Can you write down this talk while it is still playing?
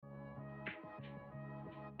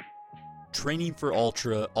Training for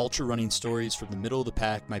Ultra Running Stories from the Middle of the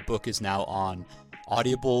Pack. My book is now on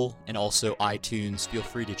Audible and also iTunes. Feel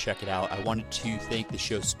free to check it out. I wanted to thank the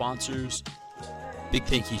show sponsors. Big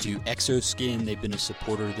thank you to Exoskin. They've been a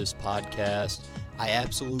supporter of this podcast. I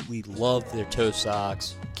absolutely love their toe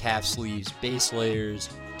socks, calf sleeves, base layers.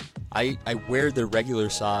 I wear their regular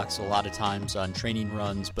socks a lot of times on training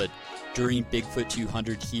runs, but during Bigfoot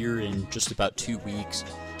 200 here in just about 2 weeks,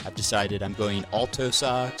 I've decided I'm going all toe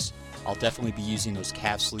socks. I'll definitely be using those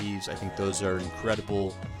calf sleeves. I think those are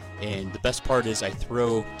incredible. And the best part is I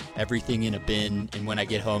throw everything in a bin, and when I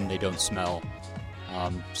get home, they don't smell.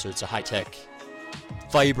 So it's a high-tech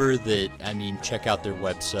fiber that, check out their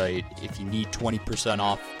website. If you need 20%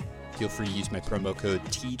 off, feel free to use my promo code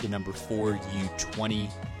T4U20.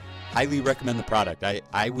 Highly recommend the product.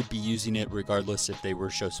 I would be using it regardless if they were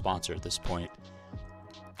a show sponsor at this point.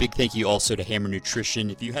 Big thank you also to Hammer Nutrition.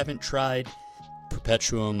 If you haven't tried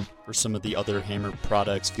Perpetuum or some of the other Hammer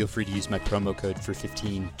products, feel free to use my promo code for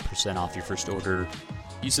 15% off your first order.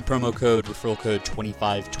 Use the promo code, referral code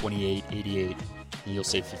 252888, and you'll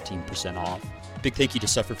save 15% off. Big thank you to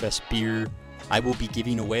Sufferfest Beer. I will be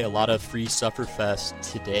giving away a lot of free Sufferfest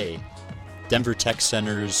today. Denver Tech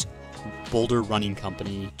Center's Boulder Running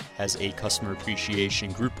Company has a customer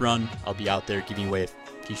appreciation group run. I'll be out there giving away a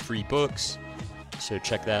few free books, so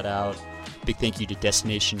check that out. Big thank you to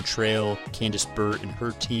Destination Trail, Candace Burt and her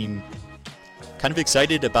team. Kind of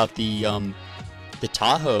excited about the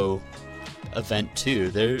Tahoe event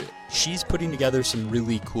too. She's putting together some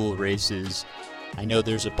really cool races. I know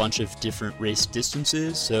there's a bunch of different race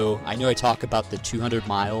distances, so I know I talk about the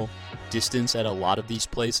 200-mile distance at a lot of these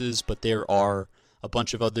places, but there are a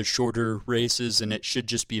bunch of other shorter races, and it should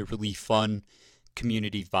just be a really fun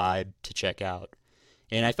community vibe to check out.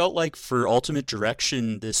 And I felt like for Ultimate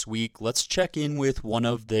Direction this week, let's check in with one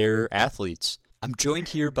of their athletes. I'm joined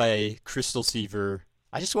here by Crystal Seaver.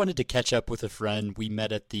 I just wanted to catch up with a friend. We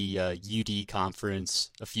met at the UD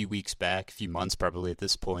conference a few weeks back, a few months probably at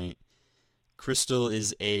this point. Crystal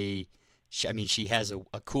is she has a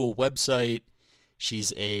cool website.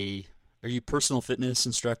 Are you personal fitness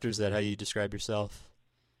instructor? Is that how you describe yourself?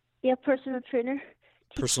 Yeah, personal trainer.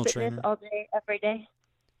 Personal Teach fitness trainer? all day, every day.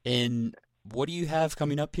 And what do you have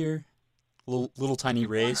coming up here? Little tiny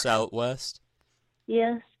race out west?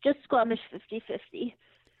 Yes, just Squamish 50-50.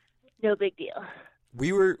 No big deal.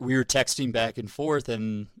 We were texting back and forth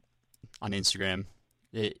and on Instagram.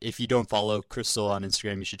 If you don't follow Crystal on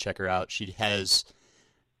Instagram, you should check her out. She has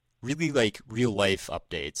really real life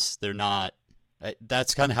updates. They're not.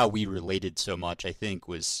 That's kind of how we related so much, I think,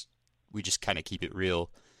 was we just kind of keep it real.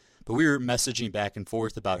 But we were messaging back and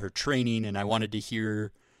forth about her training, and I wanted to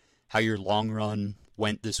hear how your long run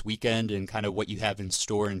went this weekend and kind of what you have in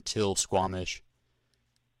store until Squamish.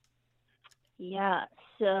 Yeah,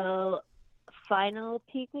 so final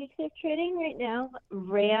peak weeks of training right now.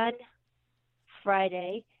 Ran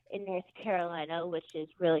Friday in North Carolina, which is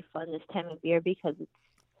really fun this time of year because it's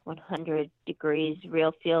 100 degrees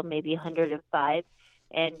real feel, maybe 105,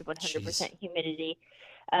 and 100% humidity.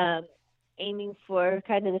 Aiming for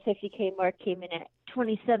kind of the 50K mark, came in at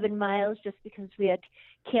 27 miles just because we had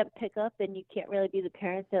camp pickup, and you can't really be the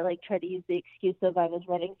parents that try to use the excuse of I was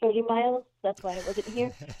running 30 miles. That's why I wasn't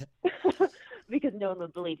here, because no one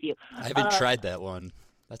would believe you. I haven't tried that one.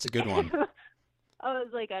 That's a good one. I was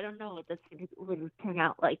like, I don't know what this would turn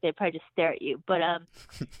out like. They'd probably just stare at you. But everyone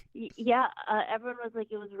was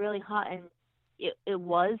like, it was really hot, and it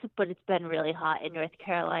was, but it's been really hot in North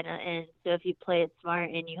Carolina. And so if you play it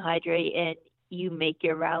smart and you hydrate and you make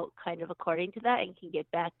your route kind of according to that and can get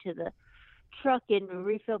back to the truck and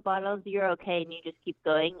refill bottles, you're okay, and you just keep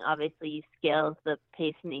going. Obviously, you scale the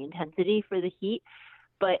pace and the intensity for the heat,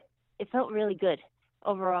 but it felt really good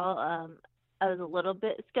overall. I was a little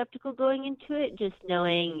bit skeptical going into it, just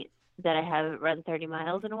knowing that I haven't run 30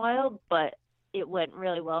 miles in a while, but it went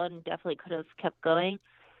really well and definitely could have kept going.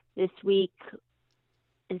 This week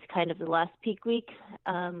is kind of the last peak week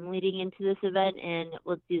leading into this event, and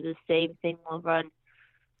we'll do the same thing. We'll run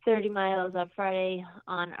 30 miles on Friday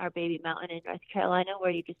on our baby mountain in North Carolina,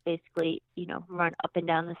 where you just basically, run up and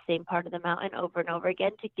down the same part of the mountain over and over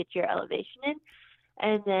again to get your elevation in.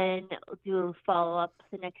 And then do a follow-up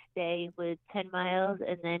the next day with 10 miles,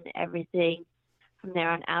 and then everything from there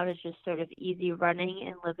on out is just sort of easy running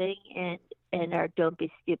and living and our don't be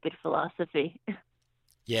stupid philosophy.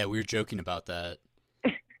 Yeah, we were joking about that.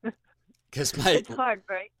 Because it's hard,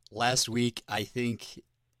 right? Last week, I think,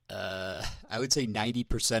 I would say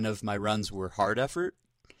 90% of my runs were hard effort.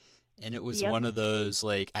 And it was one of those,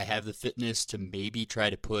 I have the fitness to maybe try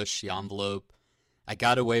to push the envelope. I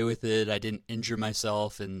got away with it. I didn't injure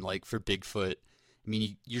myself. And for Bigfoot,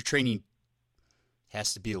 you're training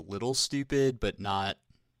has to be a little stupid, but not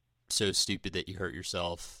so stupid that you hurt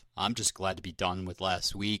yourself. I'm just glad to be done with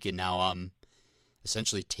last week, and now I'm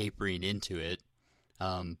essentially tapering into it.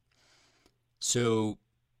 So,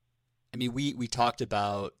 I mean, we talked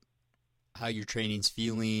about how your training's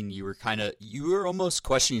feeling. You were almost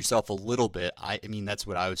questioning yourself a little bit. I mean, that's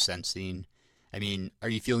what I was sensing. I mean, are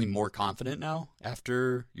you feeling more confident now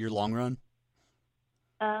after your long run?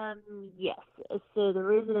 Yes. So the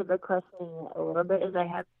reason I've been questioning it a little bit is I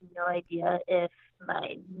have no idea if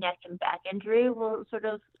my neck and back injury will sort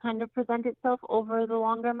of kind of present itself over the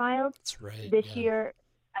longer miles. That's right. This Yeah. year,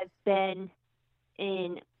 I've been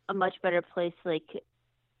in a much better place, like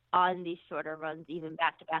on these shorter runs, even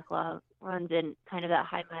back-to-back long runs, and kind of that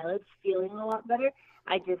high mileage, feeling a lot better.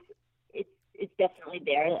 It's definitely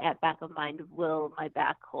there at back of mind. Will my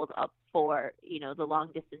back hold up for the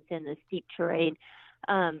long distance and the steep terrain?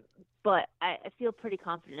 But I feel pretty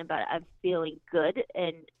confident about it. I'm feeling good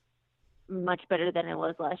and much better than I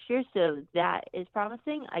was last year, so that is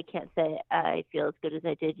promising. I can't say I feel as good as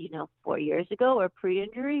I did 4 years ago or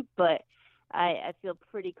pre-injury, but I feel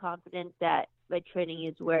pretty confident that my training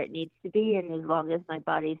is where it needs to be, and as long as my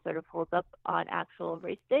body sort of holds up on actual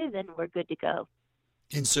race day, then we're good to go.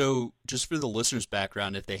 And so, just for the listeners'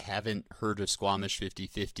 background, if they haven't heard of Squamish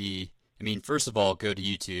 50/50, I mean, first of all, go to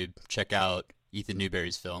YouTube, check out Ethan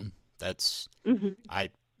Newberry's film. I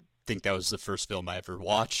think that was the first film I ever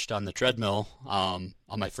watched on the treadmill, on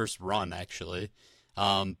my first run, actually.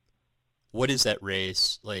 What is that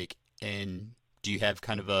race like, and do you have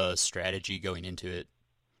kind of a strategy going into it?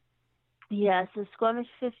 Yeah, so Squamish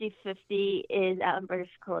 50/50 is out in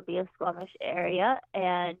British Columbia, Squamish area,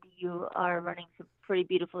 and you are running some pretty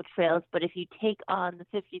beautiful trails. But if you take on the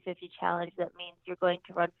 50/50 challenge, that means you're going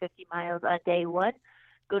to run 50 miles on day one,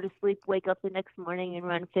 go to sleep, wake up the next morning, and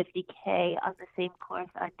run 50K on the same course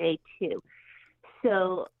on day two.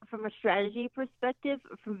 So from a strategy perspective,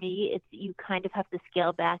 for me, you kind of have to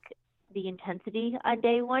scale back the intensity on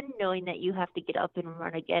day one, knowing that you have to get up and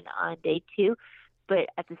run again on day two. But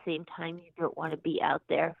at the same time, you don't want to be out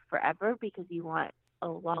there forever because you want a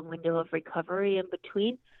long window of recovery in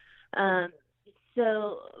between.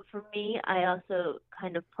 So for me, I also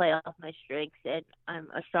kind of play off my strengths, and I'm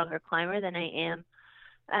a stronger climber than I am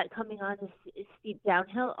at coming on this steep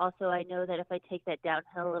downhill. Also, I know that if I take that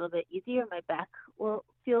downhill a little bit easier, my back will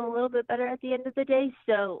feel a little bit better at the end of the day.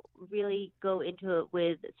 So really go into it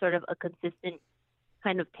with sort of a consistent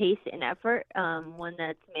kind of pace and effort, one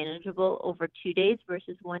that's manageable over 2 days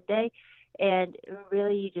versus 1 day. And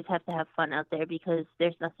really, you just have to have fun out there, because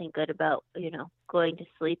there's nothing good about, going to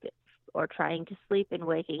sleep or trying to sleep and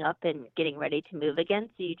waking up and getting ready to move again.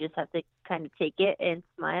 So you just have to kind of take it and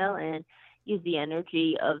smile and use the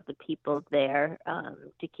energy of the people there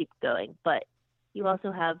to keep going. But you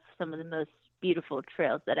also have some of the most beautiful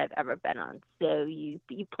trails that I've ever been on. So you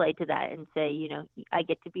play to that and say, I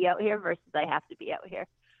get to be out here versus I have to be out here.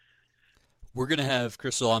 We're going to have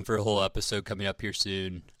Crystal on for a whole episode coming up here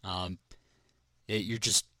soon. You're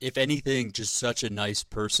just, if anything, just such a nice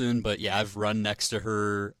person. But yeah, I've run next to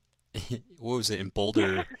her, what was it, in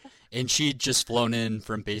Boulder, and she'd just flown in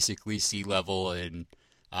from basically sea level, and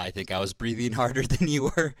I think I was breathing harder than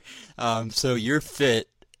you were. So you're fit,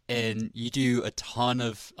 and you do a ton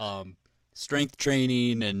of strength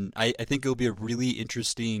training, and I think it'll be a really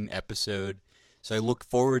interesting episode. So I look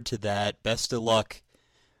forward to that. Best of luck,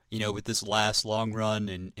 with this last long run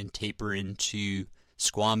and taper into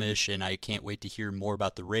Squamish, and I can't wait to hear more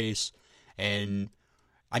about the race. And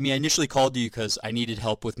I mean, I initially called you because I needed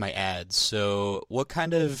help with my ads. So what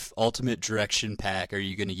kind of Ultimate Direction pack are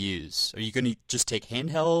you going to use? Are you going to just take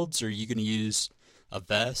handhelds, or are you going to use a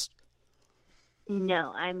vest?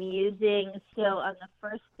 No, I'm using, so on the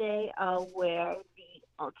first day, I'll wear the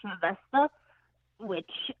Ultra Vesta,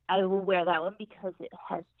 which I will wear that one because it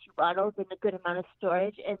has 2 bottles and a good amount of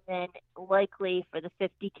storage. And then likely for the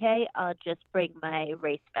 50K, I'll just bring my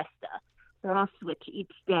race Vesta. So I'll switch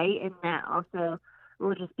each day, and that also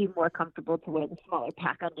will just be more comfortable to wear the smaller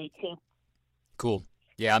pack on day 2. Cool.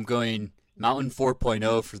 Yeah, I'm going Mountain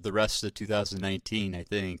 4.0 for the rest of 2019, I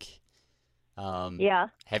think. Yeah.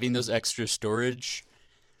 Having those extra storage,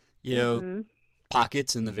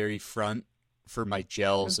 pockets in the very front for my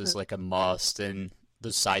gels is like a must, and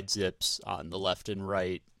the side zips on the left and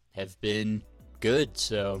right have been good.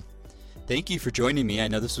 So thank you for joining me. I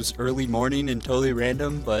know this was early morning and totally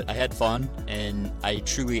random, but I had fun, and I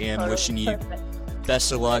truly am wishing you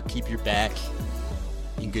best of luck. Keep your back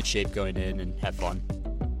in good shape going in, and have fun.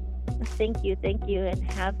 Thank you, and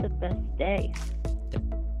have the best day.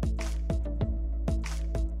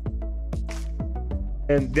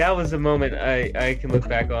 And that was a moment I can look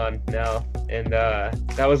back on now. And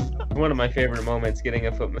that was one of my favorite moments, getting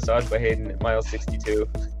a foot massage by Hayden at mile 62.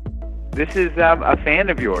 This is a fan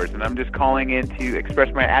of yours, and I'm just calling in to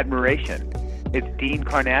express my admiration. It's Dean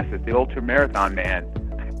Karnassus, the ultra marathon man.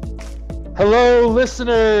 Hello,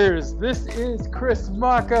 listeners. This is Chris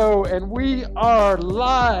Mako, and we are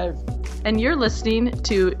live. And you're listening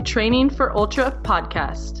to Training for Ultra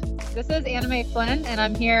podcast. This is Anna Mae Flynn, and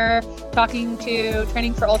I'm here talking to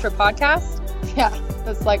Training for Ultra podcast. Yeah,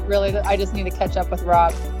 that's like really, I just need to catch up with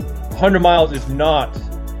Rob. 100 miles is not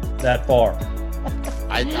that far.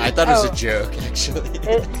 I thought it was a joke, actually.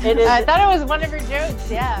 It is. I thought it was one of your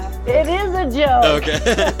jokes, yeah. It is a joke.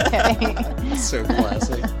 Okay. So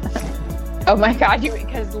classic. Oh my God,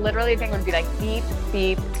 because literally the thing would be like beep,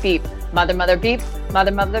 beep, beep. Mother, beep.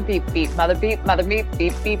 Mother, beep, beep. Mother, beep,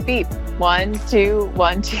 beep, beep, beep. 1, 2,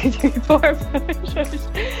 1, 2, 3, 4,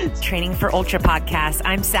 5. Training for Ultra podcast.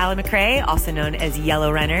 I'm Sally McRae, also known as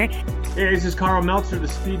Yellow Runner. Hey, this is Carl Meltzer, the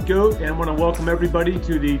Speed Goat, and I want to welcome everybody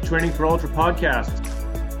to the Training for Ultra podcast.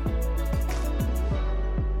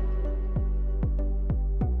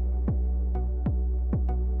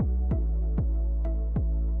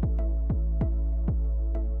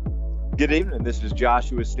 Good evening. This is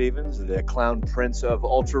Joshua Stevens, the Clown Prince of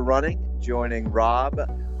Ultra Running, joining Rob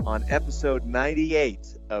on episode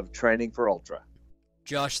 98 of Training for Ultra.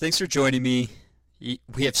 Josh, thanks for joining me.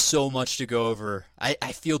 We have so much to go over.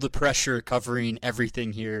 I feel the pressure covering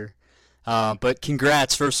everything here. But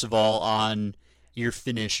congrats, first of all, on your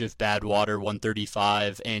finish of Badwater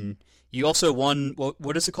 135. And you also won,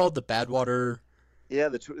 what is it called? The Badwater? Yeah,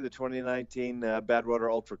 the 2019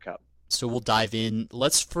 Badwater Ultra Cup. So we'll dive in.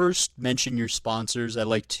 Let's first mention your sponsors. I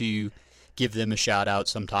like to give them a shout out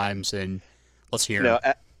sometimes, and let's hear them.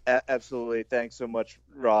 Absolutely. Thanks so much,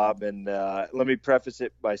 Rob. And let me preface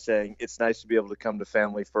it by saying it's nice to be able to come to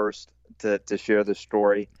Family First to share this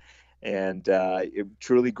story, and I'm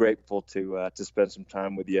truly grateful to spend some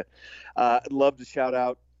time with you. I'd love to shout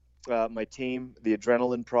out my team, the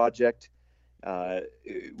Adrenaline Project,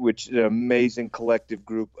 which is an amazing collective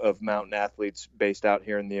group of mountain athletes based out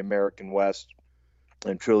here in the American West.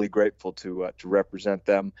 I'm truly grateful to represent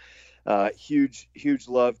them. Huge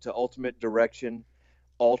love to Ultimate Direction,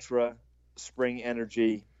 Ultra, Spring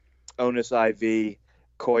Energy, Onus IV,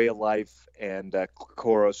 Koya Life, and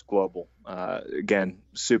Koros Global. Again,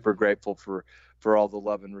 super grateful for all the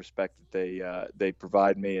love and respect that they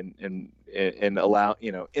provide me and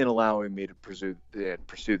allowing me to pursue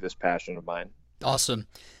this passion of mine. Awesome.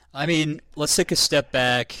 I mean, let's take a step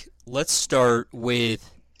back. Let's start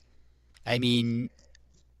with, you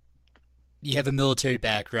have a military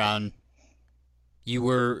background.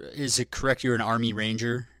 Is it correct, you're an Army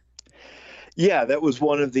Ranger? Yeah, that was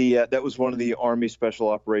one of the Army Special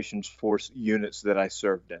Operations Force units that I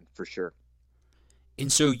served in, for sure.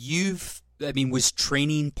 And so was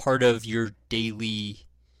training part of your daily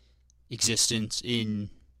existence in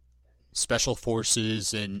Special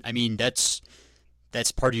Forces? And that's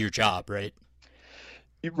part of your job, right?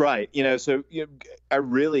 Right. I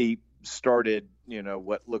really started,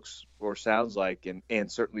 what looks or sounds like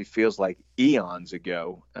and certainly feels like eons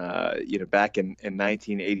ago, back in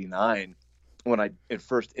 1989 when I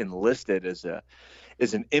first enlisted as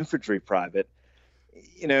an infantry private,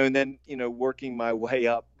 and then, working my way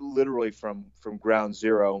up literally from ground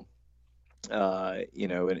zero,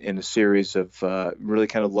 in a series of really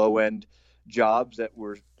kind of low end jobs that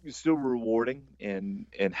were still rewarding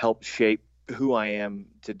and helped shape who I am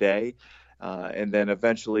today. And then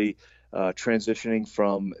eventually transitioning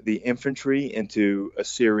from the infantry into a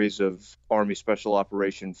series of Army Special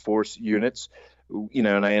Operation Force units,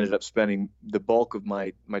 and I ended up spending the bulk of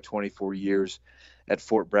my 24 years at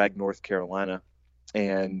Fort Bragg, North Carolina.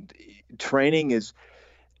 And training is,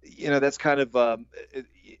 that's kind of,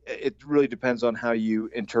 it really depends on how you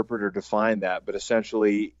interpret or define that. But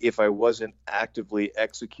essentially, if I wasn't actively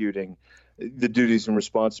executing the duties and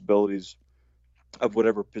responsibilities of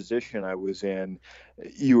whatever position I was in,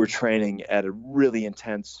 you were training at a really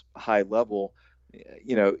intense high level,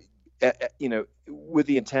 with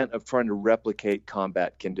the intent of trying to replicate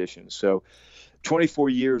combat conditions. So 24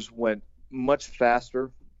 years went much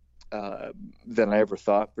faster than I ever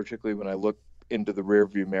thought, particularly when I look into the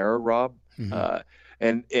rearview mirror, Rob. Mm-hmm.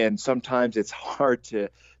 And sometimes it's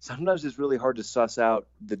really hard to suss out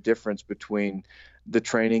the difference between the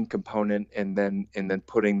training component and then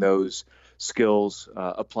putting those skills,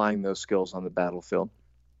 applying those skills on the battlefield.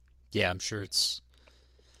 Yeah, I'm sure it's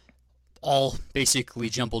all basically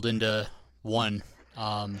jumbled into one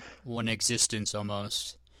existence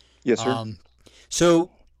almost. Yes, sir. So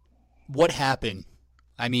what happened?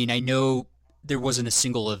 I know there wasn't a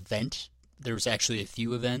single event. There was actually a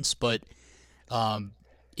few events, but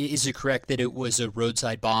is it correct that it was a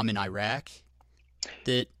roadside bomb in Iraq?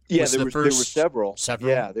 That Yeah, was there were several.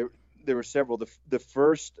 Several? Yeah, there were several. The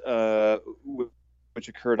first, which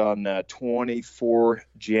occurred on 24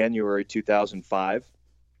 January 2005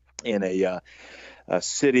 in a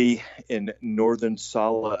city in northern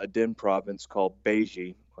Salah ad-Din province called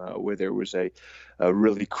Beji, where there was a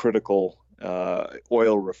really critical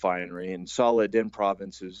oil refinery. And Salah ad-Din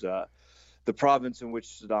province is the province in which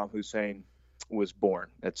Saddam Hussein was born.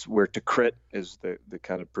 That's where Tikrit is the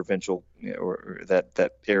kind of provincial, or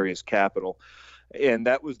that area's capital. And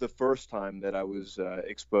that was the first time that I was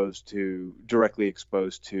directly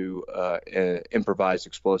exposed to an improvised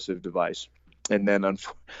explosive device. And then,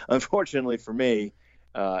 unfortunately for me,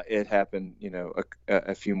 it happened,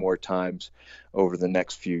 a few more times over the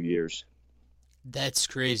next few years. That's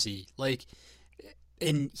crazy.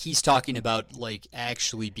 And he's talking about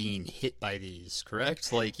actually being hit by these, correct?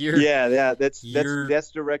 That's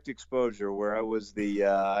direct exposure. Where I was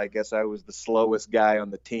I guess I was the slowest guy on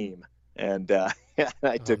the team, and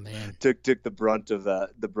I took the brunt of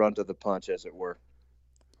the punch, as it were.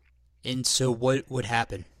 And so, what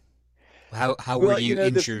happened? How were you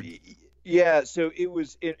injured? So it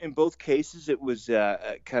was in both cases. It was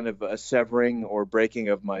kind of a severing or breaking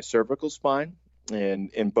of my cervical spine. And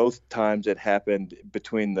in both times, it happened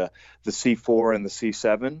between the C4 and the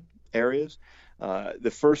C7 areas.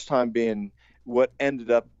 The first time being what ended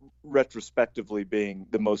up retrospectively being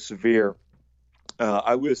the most severe.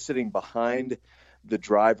 I was sitting behind the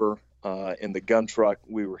driver in the gun truck.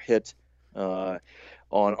 We were hit on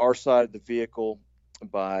our side of the vehicle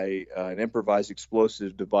by an improvised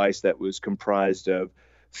explosive device that was comprised of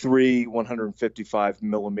 3 155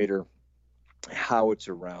 millimeter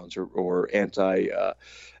howitzer rounds or anti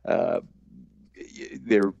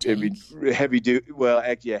heavy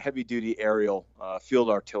duty aerial field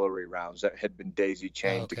artillery rounds that had been daisy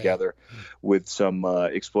chained together with some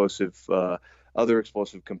other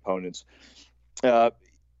explosive components,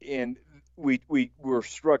 and we were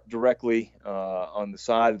struck directly on the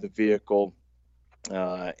side of the vehicle,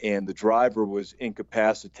 and the driver was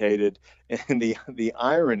incapacitated. And the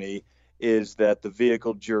irony is that the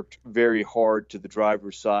vehicle jerked very hard to the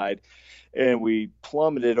driver's side, and we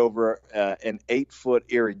plummeted over an 8-foot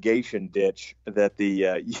irrigation ditch that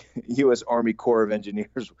the U.S. Army Corps of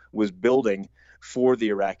Engineers was building for the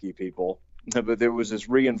Iraqi people. But there was this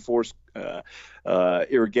reinforced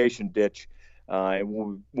irrigation ditch,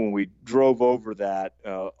 and when we drove over that,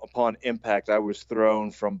 upon impact, I was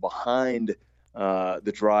thrown from behind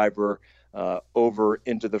the driver over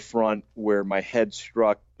into the front, where my head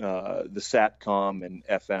struck the SATCOM and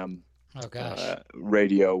FM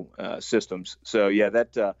radio systems. So yeah,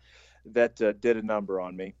 that did a number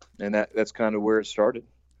on me, and that's kind of where it started.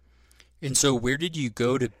 And so, where did you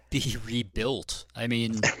go to be rebuilt? I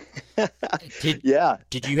mean, did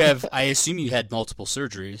you have? I assume you had multiple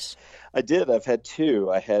surgeries. I did. I've had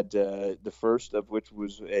 2. I had the first of which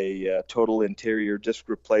was a total interior disc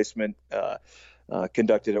replacement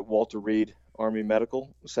conducted at Walter Reed Army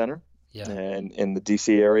Medical Center, and in the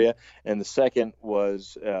D.C. area. And the second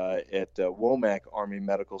was at Womack Army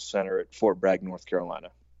Medical Center at Fort Bragg, North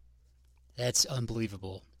Carolina. That's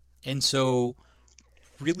unbelievable. And so,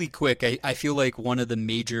 really quick, I feel like one of the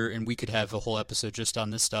major, and we could have a whole episode just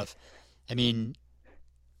on this stuff. I mean,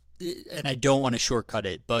 and I don't want to shortcut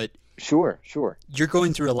it, but Sure. You're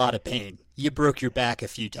going through a lot of pain. You broke your back a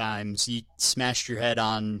few times. You smashed your head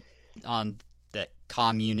on that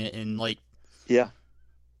comm unit, and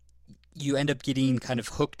you end up getting kind of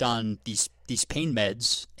hooked on these pain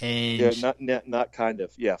meds. And not kind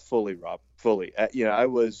of. Yeah, fully, Rob. Fully. I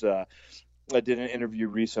did an interview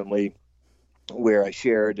recently where I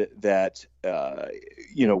shared that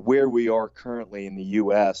where we are currently in the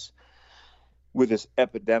U.S. with this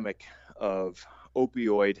epidemic of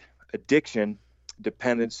opioid addiction,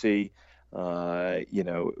 dependency,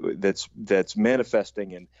 that's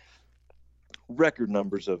manifesting in record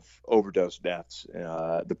numbers of overdose deaths,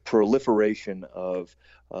 the proliferation of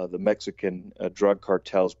the Mexican drug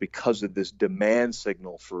cartels because of this demand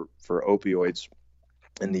signal for opioids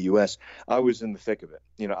in the U.S. I was in the thick of it.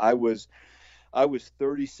 I was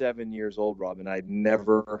 37 years old, Rob, and I'd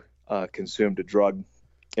never consumed a drug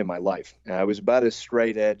in my life. And I was about as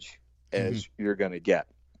straight edge as you're going to get.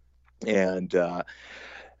 And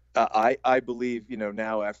I believe,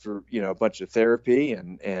 now after, a bunch of therapy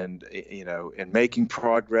and making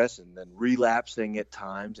progress and then relapsing at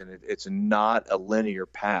times, and it's not a linear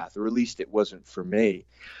path, or at least it wasn't for me,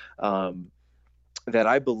 that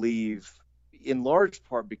I believe in large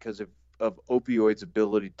part because of opioids'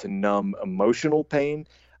 ability to numb emotional pain,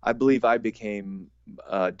 I believe I became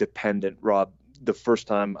dependent, Rob, the first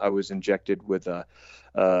time I was injected with a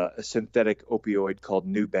synthetic opioid called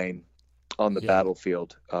Nubane on the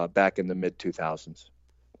battlefield back in the mid-2000s.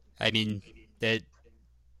 I mean, that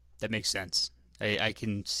makes sense. I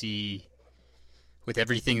can see with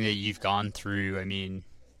everything that you've gone through, I mean,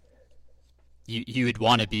 you would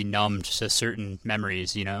want to be numbed to certain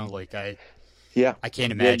memories, you know? Like, I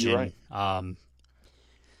can't imagine. Yeah, you're right.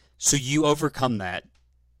 So you overcome that.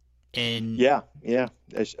 And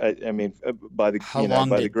I mean, by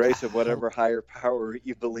the grace of whatever higher power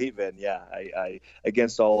you believe in, I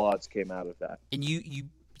against all odds came out of that. And you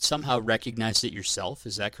somehow recognized it yourself,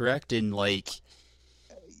 is that correct? And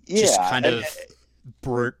just kind of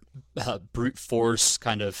brute force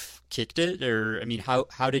kind of kicked it, or I mean,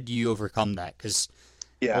 how did you overcome that? Because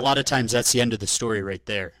a lot of times that's the end of the story right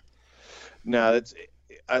there. No,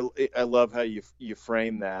 I love how you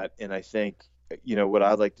frame that, and I think, you know, what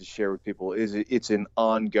I'd like to share with people is it's an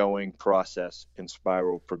ongoing process in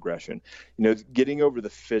spiral progression. You know, getting over the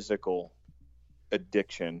physical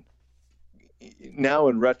addiction, now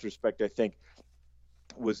in retrospect, I think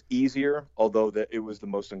was easier, although that it was the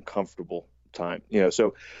most uncomfortable time. You know,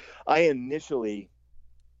 so I initially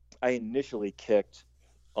kicked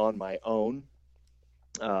on my own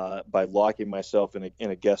by locking myself in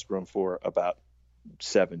a guest room for about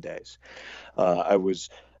 7 days. I was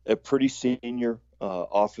a pretty senior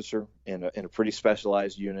officer in a pretty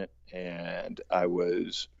specialized unit, and I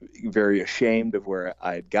was very ashamed of where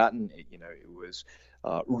I had gotten. You know, it was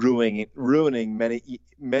ruining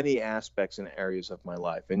many aspects and areas of my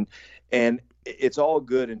life, and it's all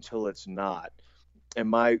good until it's not. And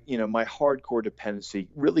my hardcore dependency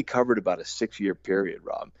really covered about a 6-year period,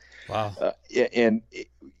 Rob. Wow.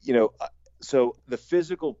 So the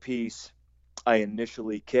physical piece I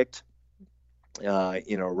initially kicked,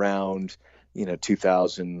 around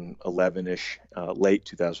 2011-ish, late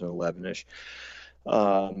 2011-ish.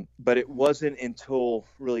 But it wasn't until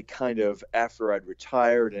really kind of after I'd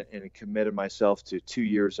retired and committed myself to 2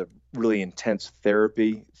 years of really intense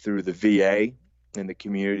therapy through the VA in the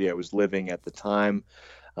community I was living at the time.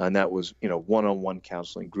 And that was, one-on-one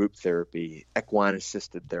counseling, group therapy, equine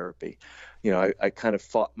assisted therapy. I kind of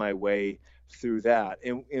fought my way through that.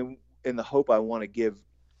 And in the hope I want to give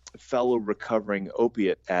fellow recovering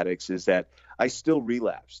opiate addicts is that I still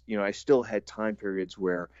relapsed. I still had time periods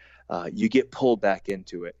where you get pulled back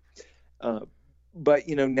into it. But,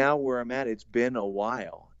 now where I'm at, it's been a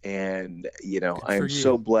while. And, I am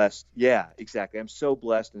so blessed. Yeah, exactly. I'm so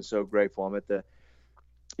blessed and so grateful. I'm at the,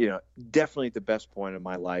 definitely at the best point of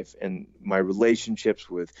my life, and my relationships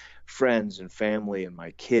with friends and family and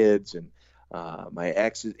my kids and my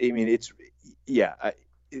exes. I mean,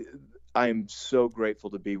 I'm so grateful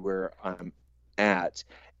to be where I'm at.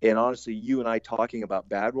 And honestly, you and I talking about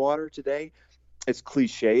Badwater today, as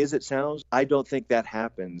cliche as it sounds, I don't think that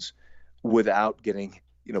happens without getting,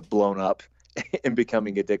 blown up and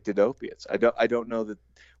becoming addicted to opiates. I don't know that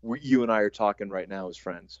you and I are talking right now as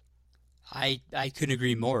friends. I couldn't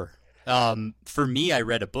agree more. For me, I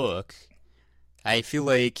read a book. I feel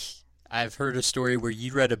like I've heard a story where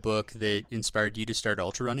you read a book that inspired you to start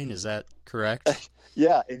ultra running. Is that correct?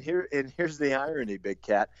 Yeah, and here's the irony, Big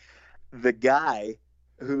Cat. The guy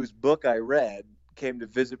whose book I read came to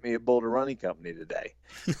visit me at Boulder Running Company today.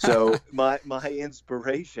 So my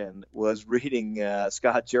inspiration was reading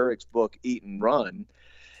Scott Jurick's book Eat and Run,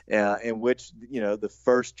 in which the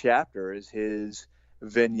first chapter is his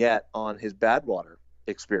vignette on his Badwater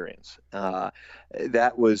experience.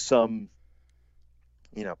 That was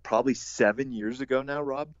probably 7 years ago now,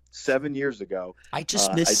 Rob. 7 years ago. I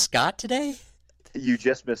just missed Scott today. You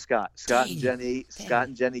just missed Scott. Scott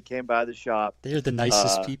and Jenny came by the shop. They're the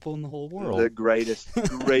nicest people in the whole world. The greatest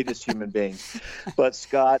human beings. But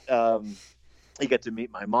Scott, he got to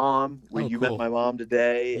meet my mom. You met my mom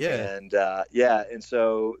today. Yeah. And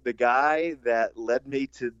so the guy that led me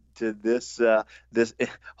to this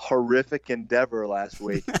horrific endeavor last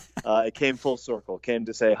week, it came full circle. Came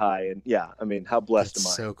to say hi, and how blessed am I?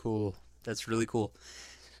 So cool. That's really cool.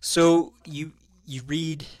 So you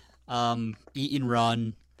read Eat and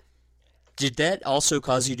Run. Did that also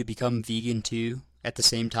cause you to become vegan too at the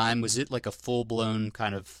same time? Was it like a full-blown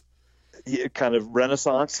kind of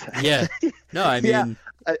renaissance? Yeah. No, I mean,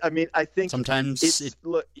 I think sometimes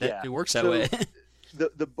it works that way.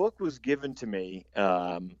 The book was given to me.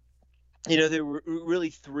 There were really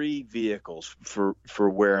three vehicles for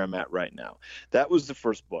where I'm at right now. That was the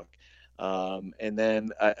first book. And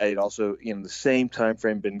then I had also, the same time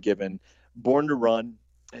frame, been given Born to Run,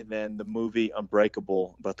 and then the movie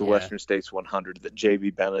Unbreakable about the Yeah. Western States 100 that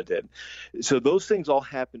J.B. Bennett did. So those things all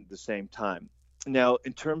happened at the same time. Now,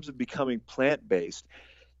 in terms of becoming plant-based,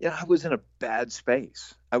 I was in a bad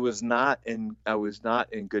space. I was not in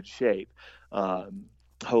good shape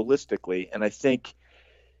holistically, and I think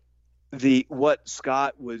what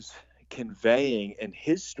Scott was conveying in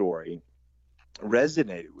his story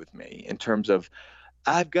resonated with me in terms of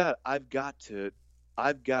I've got to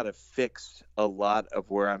fix a lot of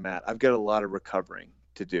where I'm at. I've got a lot of recovering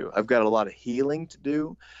to do. I've got a lot of healing to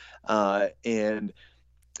do, and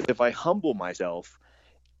if I humble myself,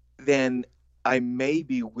 then I may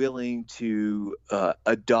be willing to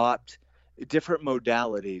adopt different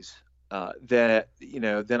modalities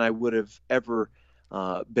than I would have ever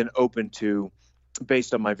been open to,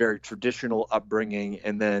 based on my very traditional upbringing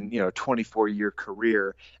and then 24-year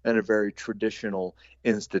career in a very traditional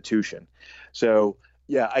institution. So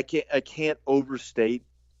yeah, I can't overstate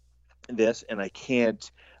this, and I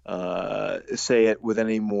can't say it with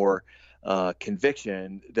any more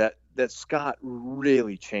conviction that Scott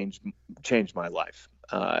really changed my life,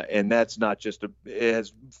 and that's not just it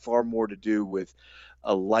has far more to do with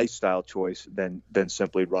a lifestyle choice than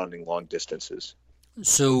simply running long distances.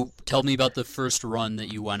 So tell me about the first run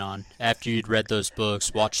that you went on after you'd read those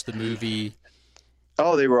books, watched the movie.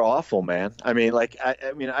 Oh, they were awful, man. I mean,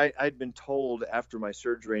 I'd been told after my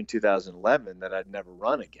surgery in 2011 that I'd never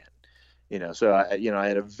run again. So I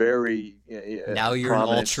had a very now you're an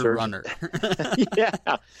ultra runner. yeah.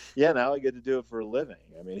 Now I get to do it for a living.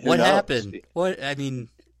 I mean, what happened? What I mean?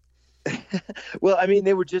 Well, I mean,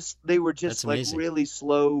 they were just like amazing. really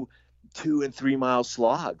slow 2 and 3 mile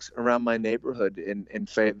slogs around my neighborhood in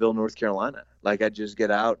Fayetteville, North Carolina. Like I'd just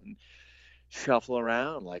get out and shuffle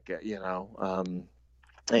around,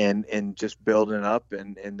 and just building up,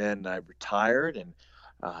 and then I retired, and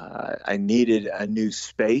I needed a new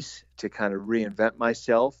space to kind of reinvent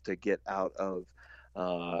myself, to get out of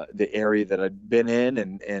the area that I'd been in,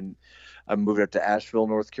 and I moved up to Asheville,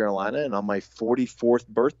 North Carolina, and on my 44th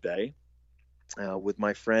birthday, with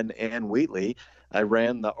my friend Ann Wheatley, I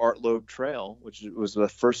ran the Art Loeb Trail, which was the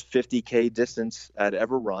first 50K distance I'd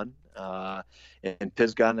ever run in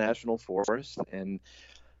Pisgah National Forest. And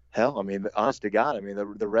hell, I mean, honest to God, I mean,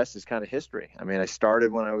 the rest is kind of history. I mean, I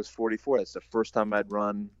started when I was 44. That's the first time I'd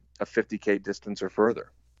run a 50K distance or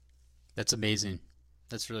further. That's amazing.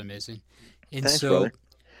 That's really amazing. And Thanks, so brother.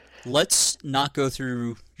 Let's not go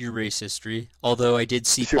through your race history, although I did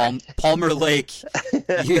see Sure. Palmer Lake.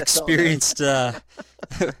 You experienced the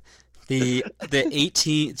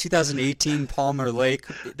 2018 Palmer Lake.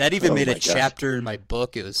 That even made a chapter in my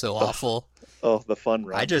book. It was so awful. Oh, the fun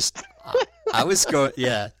run. I was going,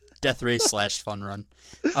 death race / fun run.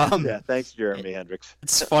 Thanks, Jeremy Hendricks.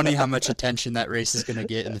 It's funny how much attention that race is going to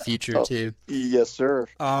get in the future, too. Yes, sir.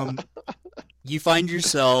 You find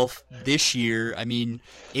yourself this year, I mean,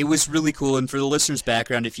 it was really cool. And for the listeners'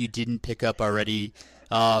 background, if you didn't pick up already,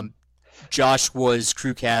 Josh was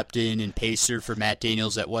crew captain and pacer for Matt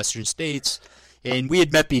Daniels at Western States. And we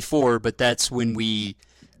had met before, but that's when we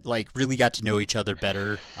really got to know each other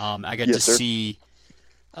better. I got to see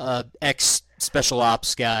ex-special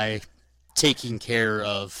ops guy taking care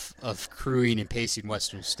of crewing and pacing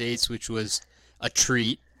Western States, which was a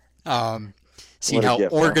treat. Seeing how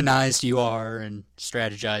organized you are and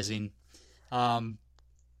strategizing. And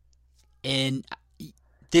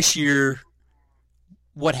this year,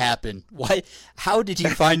 what happened? How did you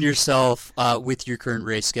find yourself with your current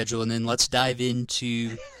race schedule? And then let's dive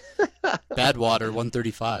into Badwater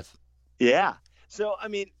 135. Yeah. So, I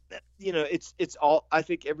mean, it's all, I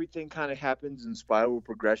think everything kind of happens in spiral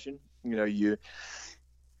progression.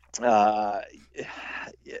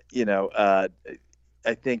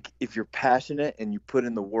 I think if you're passionate and you put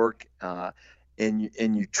in the work and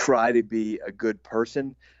you try to be a good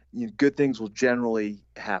person, good things will generally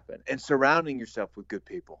happen. And surrounding yourself with good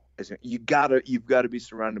people, you've got to be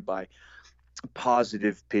surrounded by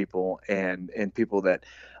positive people and people that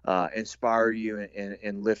inspire you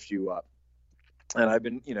and lift you up. And I've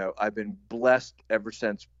been blessed ever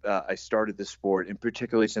since I started the sport, and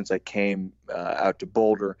particularly since I came out to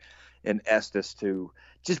Boulder and Estes, to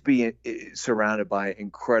just be surrounded by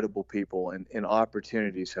incredible people, and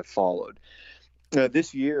opportunities have followed.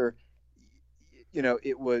 This year,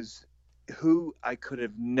 it was who I could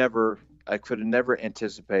have never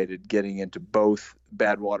anticipated getting into both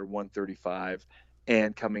Badwater 135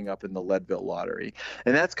 and coming up in the Leadville Lottery.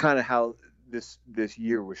 And that's kind of how this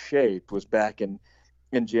year was shaped, was back in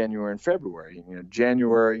January and February.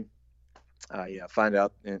 January, I find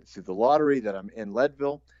out through the lottery that I'm in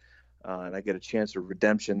Leadville, and I get a chance of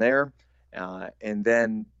redemption there. And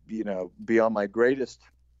then, beyond my greatest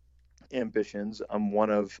ambitions. I'm one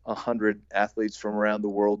of 100 athletes from around the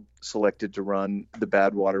world selected to run the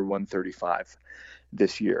Badwater 135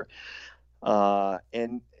 this year.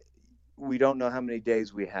 And we don't know how many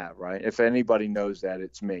days we have, right? If anybody knows that,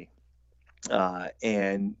 it's me.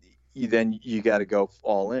 And then you got to go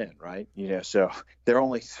all in, right? So they're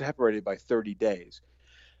only separated by 30 days.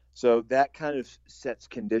 So that kind of sets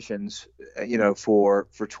conditions, for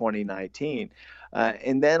 2019.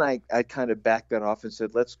 And then I kind of backed that off and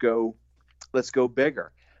said, let's go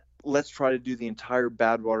bigger. Let's try to do the entire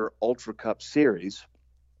Badwater Ultra Cup series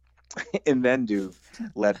and then do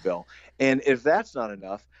Leadville. And if that's not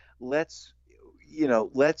enough, let's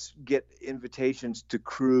get invitations to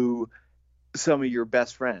crew some of your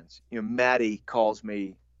best friends. Maddie calls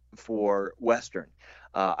me for Western.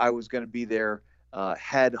 I was going to be there.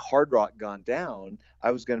 Had Hard Rock gone down,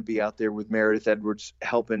 I was going to be out there with Meredith Edwards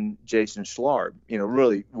helping Jason Schlarb.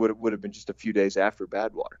 Really would have been just a few days after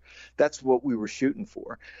Badwater. That's what we were shooting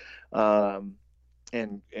for.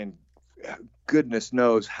 And goodness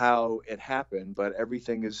knows how it happened, but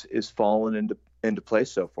everything is fallen into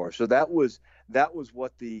place so far. So that was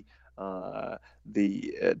what the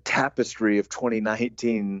tapestry of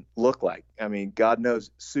 2019 looked like. I mean, God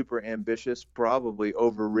knows, super ambitious, probably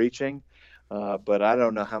overreaching. But I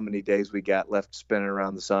don't know how many days we got left spinning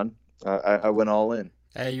around the sun. I went all in.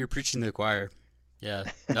 Hey, you're preaching to the choir. Yeah.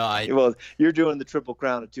 No, Well, you're doing the Triple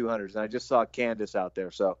Crown of 200s, and I just saw Candace out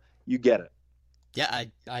there, so you get it. Yeah,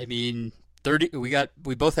 I mean, 30.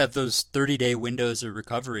 We both have those 30-day windows of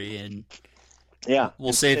recovery, and yeah,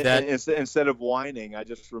 we'll save that. Instead of whining, I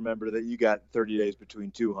just remember that you got 30 days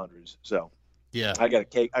between 200s. So yeah, I got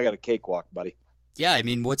a cakewalk, buddy. Yeah, I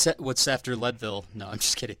mean, what's after Leadville? No, I'm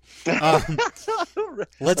just kidding. I'm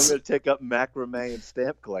going to take up macrame and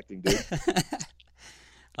stamp collecting, dude.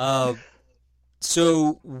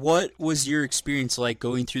 So what was your experience like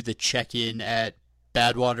going through the check-in at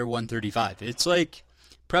Badwater 135? It's like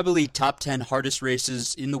probably top 10 hardest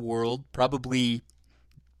races in the world, probably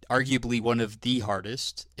arguably one of the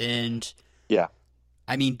hardest. And yeah.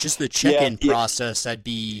 I mean, just the check-in process, I'd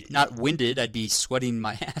be not winded. I'd be sweating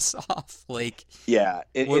my ass off. Like, yeah.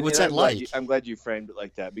 What's that like? I'm glad you framed it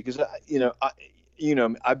like that because,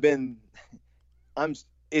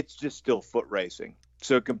 it's just still foot racing.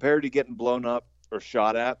 So compared to getting blown up or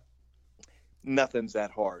shot at, nothing's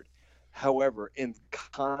that hard. However, in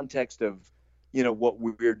context of, what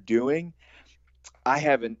we're doing, I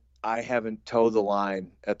haven't towed the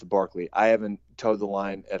line at the Barkley. I haven't towed the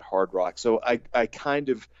line at Hard Rock. So I kind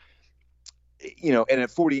of, and at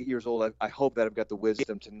 48 years old, I hope that I've got the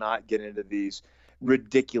wisdom to not get into these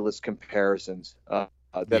ridiculous comparisons that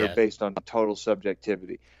are based on total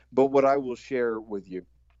subjectivity. But what I will share with you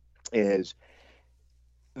is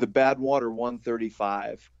the Badwater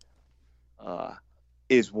 135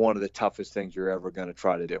 is one of the toughest things you're ever going to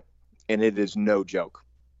try to do. And it is no joke.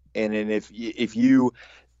 And if you,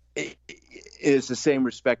 it is the same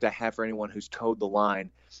respect I have for anyone who's towed the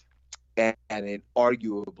line at an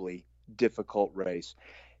arguably difficult race.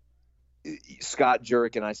 Scott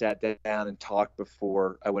Jurek and I sat down and talked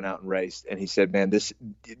before I went out and raced, and he said, man, this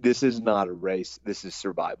is not a race. This is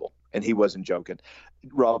survival. And he wasn't joking.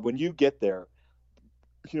 Rob, when you get there,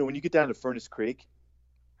 when you get down to Furnace Creek,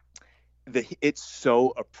 it's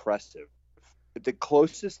so oppressive. The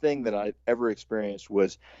closest thing that I ever experienced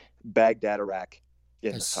was Baghdad, Iraq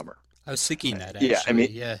in the summer. I was thinking that, actually. Yeah, I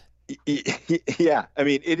mean, yeah. I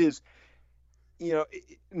mean, it is,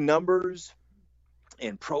 numbers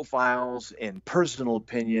and profiles and personal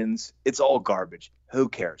opinions, it's all garbage. Who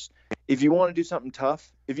cares? If you want to do something tough,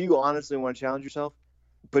 if you honestly want to challenge yourself,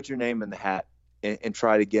 put your name in the hat and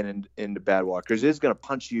try to get into Badwater, because it's going to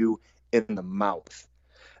punch you in the mouth.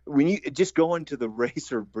 When you just go into the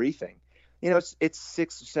racer briefing, it's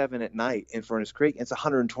 6 or 7 at night in Furnace Creek. And it's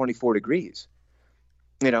 124 degrees.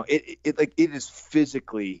 It is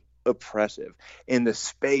physically oppressive, and the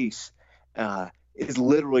space is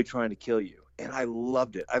literally trying to kill you. And I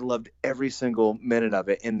loved it. I loved every single minute of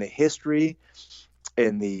it, and the history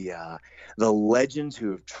and the legends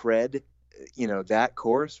who have tread, that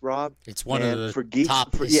course, Rob. It's one of the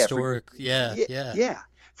top historic.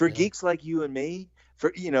 For geeks like you and me,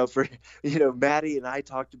 for Maddie and I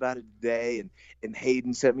talked about it today, and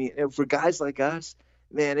Hayden sent me. For guys like us,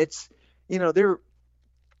 man, it's they're.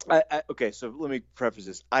 Okay, so let me preface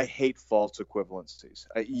this. I hate false equivalencies.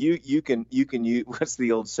 You can use, what's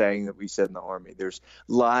the old saying that we said in the Army? There's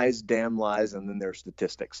lies, damn lies, and then there's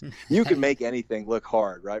statistics. You can make anything look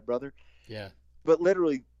hard, right, brother? Yeah. But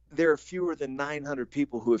literally, there are fewer than 900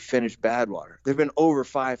 people who have finished Badwater. There have been over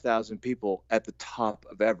 5,000 people at the top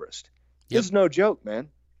of Everest. Yep. This is no joke, man.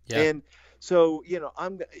 Yeah. And so,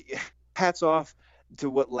 hats off to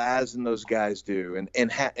what Laz and those guys do.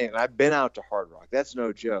 And I've been out to Hard Rock. That's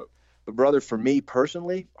no joke. But brother, for me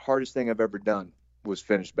personally, hardest thing I've ever done was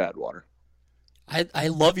finish Badwater. I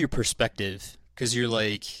love your perspective, because you're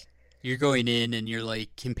going in and you're like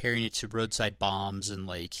comparing it to roadside bombs and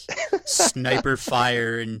like sniper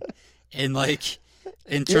fire and like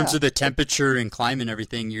in terms of the temperature and climate and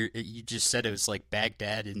everything. You just said it was like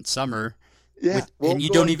Baghdad in summer. Yeah, and you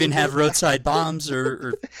don't even have roadside bombs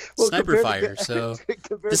or sniper fire. So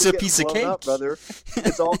this is a piece of cake, up, brother.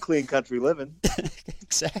 It's all clean country living.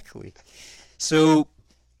 Exactly. So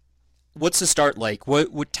what's the start like?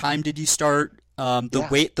 What time did you start?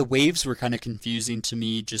 The waves were kind of confusing to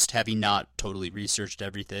me, just having not totally researched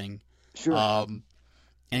everything. Sure.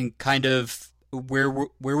 And kind of where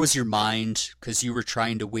was your mind? Because you were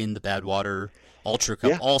trying to win the Badwater Ultra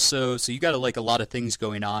Cup also, so you got like a lot of things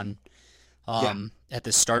going on at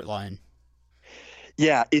the start line.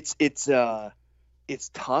 Yeah, it's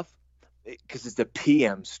tough because it's a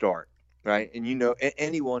PM start, right? And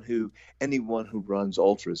anyone who runs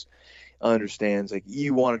ultras understands, like,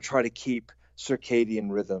 you want to try to keep circadian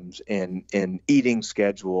rhythms and eating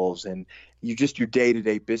schedules, and your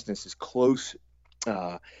day-to-day business as close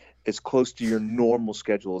to your normal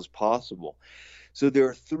schedule as possible. So there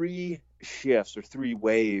are 3 shifts or 3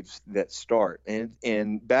 waves that start, and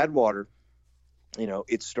Badwater,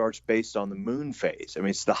 it starts based on the moon phase. I mean,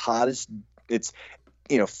 it's the hottest. It's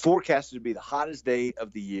forecasted to be the hottest day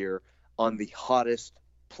of the year on the hottest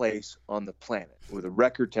place on the planet, with a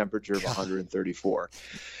record temperature of 134.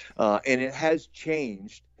 And it has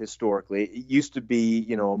changed historically. It used to be,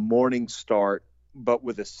 a morning start, but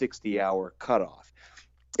with a 60-hour cutoff.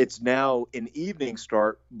 It's now an evening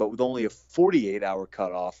start, but with only a 48-hour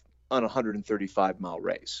cutoff on a 135-mile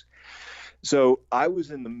race. So I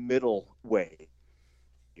was in the middle wave.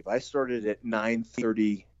 I started at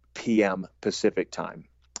 9:30 p.m. Pacific time,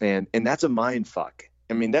 and that's a mind fuck.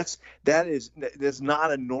 I mean, that's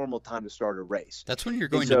not a normal time to start a race. That's when you're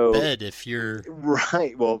going to bed if you're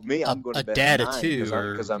right. Well, me, I'm going to bed dad at 9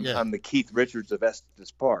 because I'm the Keith Richards of Estes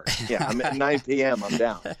Park. Yeah, I'm at 9 p.m. I'm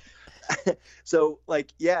down. So,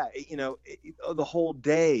 the whole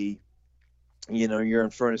day, you're in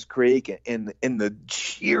Furnace Creek, and the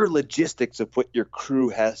sheer logistics of what your crew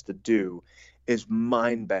has to do is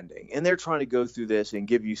mind bending. And they're trying to go through this and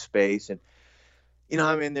give you space. And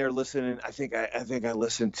I'm in there listening. I think I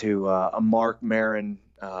listened to a Mark Maron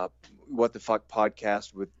What the Fuck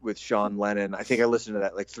podcast with Sean Lennon. I think I listened to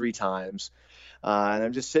that like 3 times. And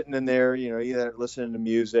I'm just sitting in there, either listening to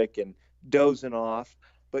music and dozing off.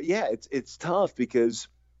 But yeah, it's tough because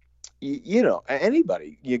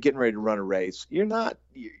anybody, you're getting ready to run a race, you're a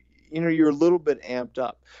little bit amped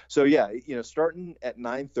up. So yeah, starting at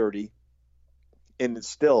 9:30 and it's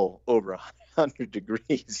still over 100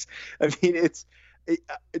 degrees. I mean,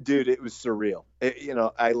 dude, it was surreal.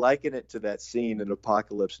 I liken it to that scene in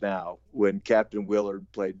Apocalypse Now when Captain Willard,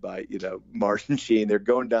 played by, Martin Sheen, they're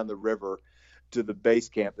going down the river to the base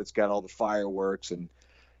camp that's got all the fireworks and,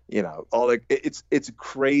 it's a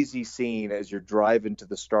crazy scene as you're driving to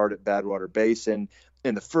the start at Badwater Basin,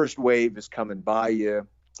 and the first wave is coming by you.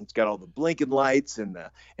 It's got all the blinking lights and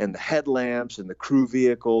the headlamps and the crew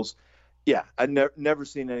vehicles. Yeah, I've never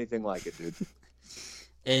seen anything like it, dude.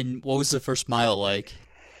 And what was the first mile like?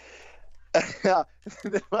 Well,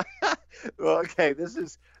 okay,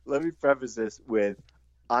 let me preface this with,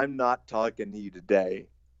 I'm not talking to you today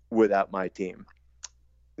without my team.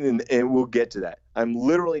 And we'll get to that. I'm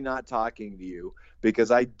literally not talking to you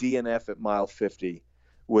because I DNF at mile 50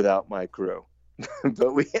 without my crew.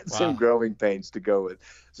 But we had some growing pains to go with.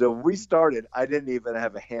 So when we started, I didn't even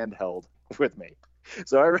have a handheld with me.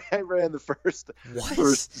 So I ran the first.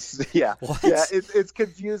 Yeah. What? Yeah, it's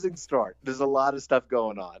confusing start. There's a lot of stuff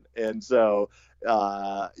going on. And so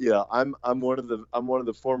I'm one of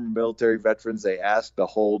the former military veterans they asked to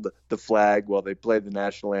hold the flag while they play the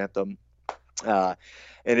national anthem.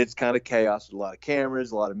 And it's kind of chaos with a lot of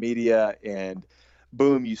cameras, a lot of media, and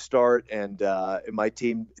boom, you start, and my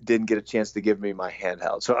team didn't get a chance to give me my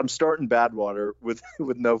handheld. So I'm starting Badwater with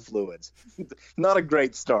no fluids. Not a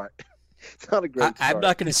great start. Not a great start. I'm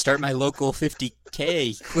not going to start my local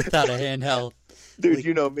 50K without a handheld. Dude,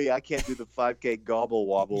 you know me. I can't do the 5K gobble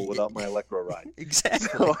wobble without my electro ride.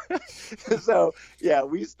 Exactly. So yeah,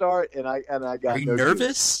 we start, and I got. Are you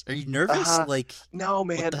nervous? Are you nervous? No,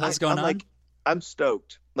 man. What the hell's going on? I'm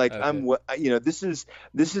stoked. Okay. This is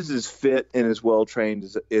as fit and as well trained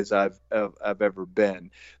as I've ever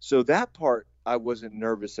been. So that part I wasn't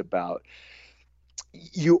nervous about.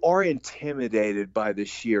 You are intimidated by the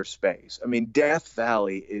sheer space. I mean, Death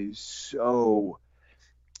Valley is so.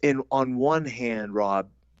 And on one hand, Rob,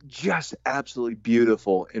 just absolutely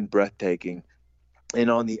beautiful and breathtaking. And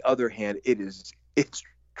on the other hand, it's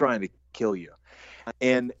trying to kill you.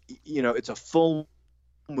 And, it's a full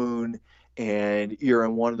moon, and you're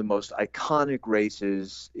in one of the most iconic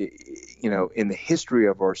races, in the history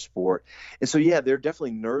of our sport. And so, yeah, there are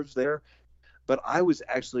definitely nerves there, but I was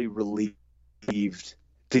actually relieved to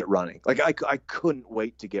get running. Like I couldn't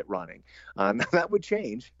wait to get running. That would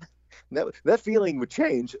change. That feeling would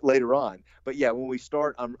change later on. But yeah, when we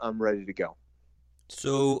start, I'm ready to go.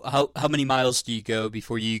 So how many miles do you go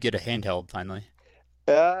before you get a handheld finally?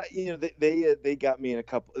 They got me in a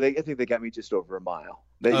couple. I think they got me just over a mile.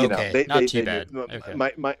 Not too bad. Okay.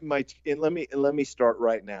 And let me start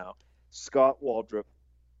right now. Scott Waldrop,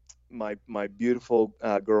 my beautiful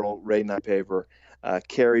girl Ray Nypaver,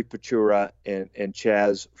 Carrie Pachura, and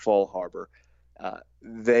Chaz Fallharbor.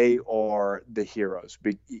 They are the heroes.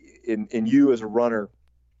 And you as a runner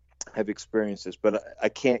have experienced this, but I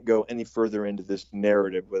can't go any further into this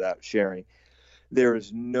narrative without sharing. There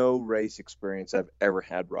is no race experience I've ever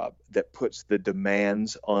had, Rob, that puts the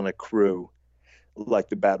demands on a crew like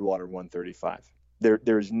the Badwater 135.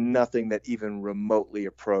 There's nothing that even remotely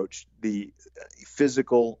approached the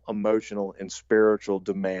physical, emotional, and spiritual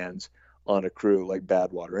demands on a crew like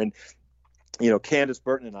Badwater. And, Candace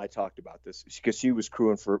Burton and I talked about this because she was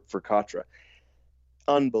crewing for Katra.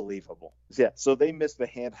 Unbelievable. Yeah, so they missed the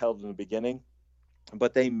handheld in the beginning,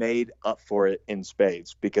 but they made up for it in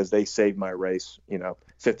spades because they saved my race,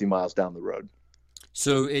 50 miles down the road.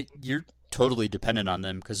 So you're totally dependent on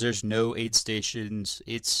them because there's no aid stations.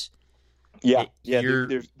 There's 6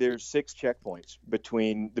 checkpoints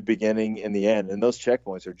between the beginning and the end, and those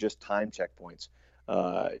checkpoints are just time checkpoints.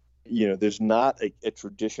 There's not a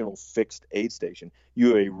traditional fixed aid station.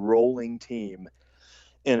 You have a rolling team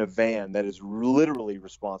in a van that is literally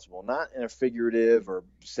responsible, not in a figurative or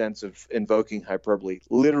sense of invoking hyperbole.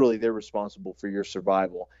 Literally, they're responsible for your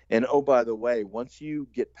survival. And oh, by the way, once you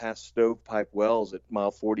get past Stovepipe Wells at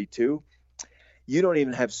mile 42, you don't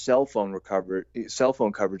even have cell phone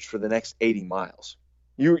coverage for the next 80 miles.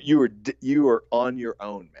 You are on your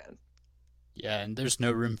own, man. Yeah, and there's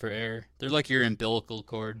no room for error. They're like your umbilical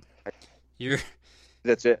cord.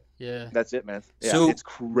 That's it. Yeah. That's it, man. Yeah, so, it's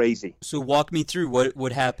crazy. So walk me through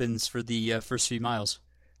what happens for the first few miles.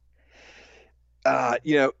 Because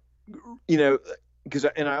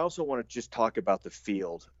I also want to just talk about the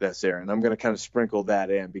field that's there, and I'm going to kind of sprinkle that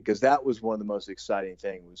in because that was one of the most exciting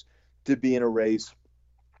things was to be in a race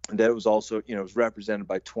that was also, was represented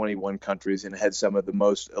by 21 countries and had some of the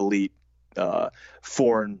most elite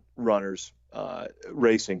foreign runners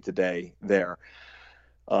racing today there.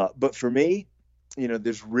 But for me,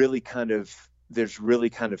 there's really kind of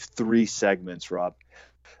 3 segments, Rob.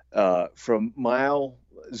 From mile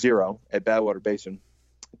 0 at Badwater Basin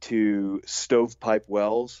to Stovepipe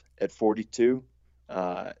Wells at 42,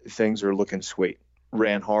 things are looking sweet.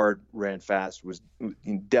 Ran hard, ran fast, was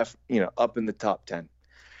up in the top 10.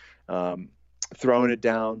 Throwing it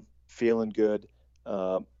down, feeling good.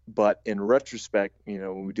 But in retrospect,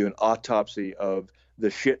 when we do an autopsy of the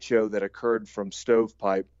shit show that occurred from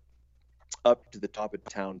Stovepipe up to the top of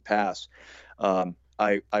Town Pass, I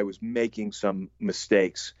was making some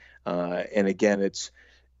mistakes. And again, it's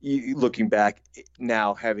looking back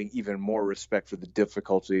now, having even more respect for the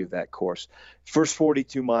difficulty of that course. First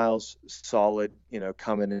 42 miles, solid,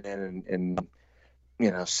 coming in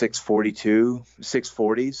 6:42,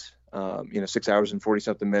 6:40s, 6 hours and 40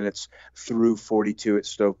 something minutes through 42 at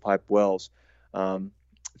Stovepipe Wells.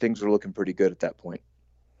 Things were looking pretty good at that point.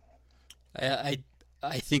 I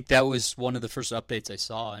think that was one of the first updates I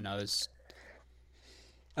saw, and I was,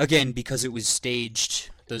 again, because it was staged,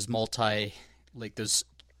 those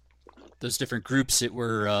different groups that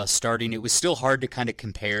were starting, it was still hard to kind of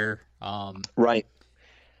compare. Right.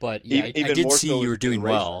 But yeah, I did see you were doing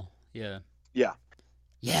well. Yeah. Yeah.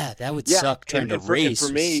 Yeah, that would suck trying to race.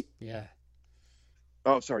 For me, yeah.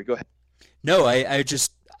 Oh, sorry. Go ahead. No, I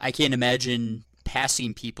can't imagine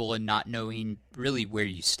passing people and not knowing really where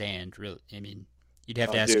you stand. Really, I mean, you'd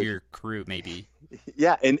have to ask your crew maybe.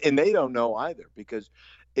 Yeah, and they don't know either because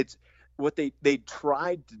it's what they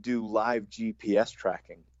tried to do live GPS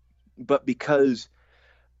tracking, but because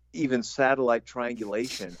even satellite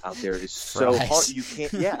triangulation out there is so hard, you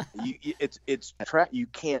can't. Yeah, you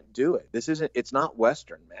can't do it. It's not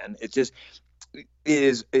Western, man.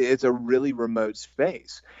 It's a really remote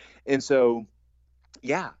space, and so.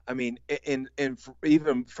 Yeah, I mean,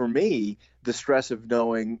 even for me, the stress of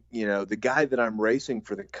knowing, the guy that I'm racing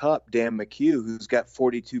for the Cup, Dan McHugh, who's got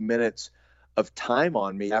 42 minutes of time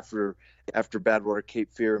on me after Badwater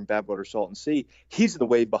Cape Fear and Badwater Salton Sea, he's the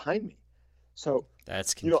way behind me. So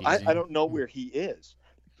that's confusing. I don't know where he is.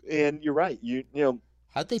 And you're right. You know,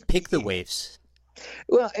 how'd they pick the waves?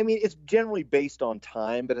 Well, I mean, it's generally based on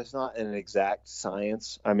time, but it's not an exact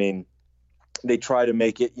science. I mean, they try to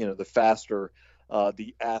make it, you know, the faster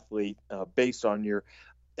the athlete based on your,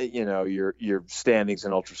 you know, your standings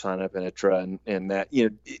in Ultrasonic and ITRA and that, you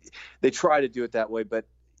know, they try to do it that way, but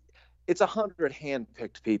it's 100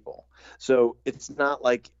 hand-picked people. So it's not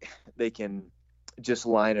like they can just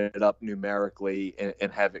line it up numerically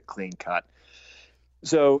and have it clean cut.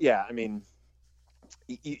 So, yeah, I mean,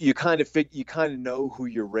 you kind of know who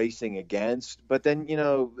you're racing against, but then, you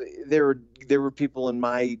know, there were people in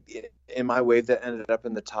my wave that ended up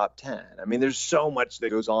in the top 10. I mean, there's so much that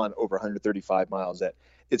goes on over 135 miles that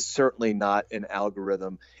it's certainly not an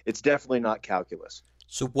algorithm. It's definitely not calculus.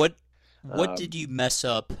 So what did you mess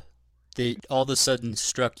up that all of a sudden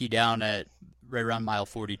struck you down at right around mile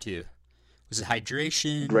 42? Was it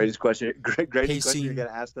hydration? Greatest question pacing? You're gonna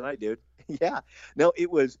ask tonight, dude. Yeah, no,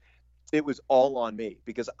 it was all on me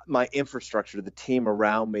because my infrastructure, the team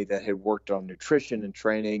around me that had worked on nutrition and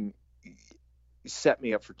training, set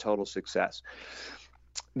me up for total success.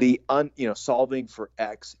 Solving for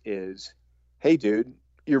X is, hey, dude,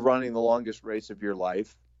 you're running the longest race of your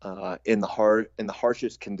life in the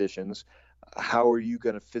harshest conditions. How are you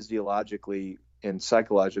going to physiologically and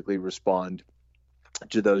psychologically respond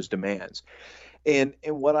to those demands? And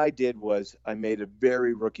what I did was I made a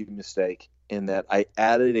very rookie mistake in that I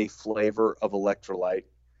added a flavor of electrolyte,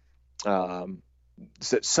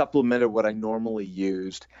 supplemented what I normally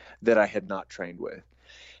used that I had not trained with.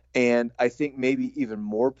 And I think maybe even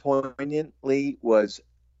more poignantly was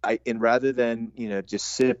rather than, you know, just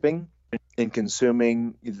sipping and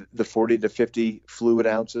consuming the 40 to 50 fluid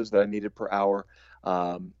ounces that I needed per hour,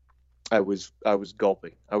 I was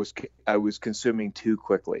gulping. I was consuming too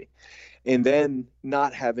quickly, and then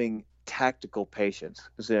not having tactical patience.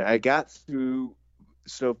 So I got through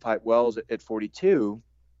Stovepipe Wells at 42,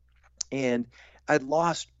 and I'd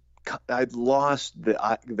lost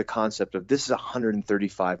the concept of this is a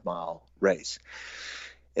 135-mile race.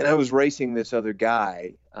 And I was racing this other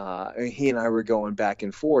guy. He and I were going back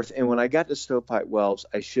and forth. And when I got to Stovepipe Wells,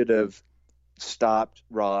 I should have stopped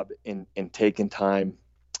Rob and taken time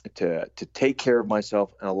to take care of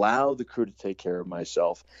myself and allow the crew to take care of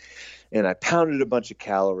myself. And I pounded a bunch of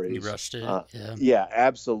calories. You rushed it. Yeah,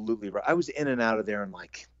 absolutely. I was in and out of there in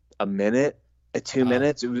like a minute, 2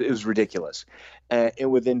 minutes. It was ridiculous. And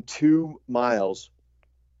within 2 miles,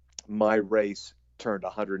 my race turned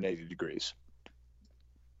 180 degrees.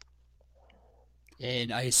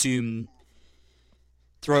 And I assume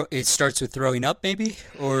it starts with throwing up, maybe,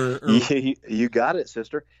 or... You got it,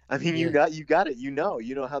 sister. I mean, you got it. You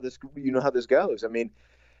know how this goes. I mean,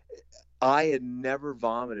 I had never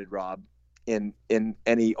vomited, Rob, in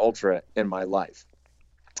any ultra in my life,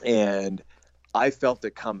 and I felt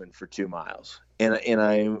it coming for 2 miles, and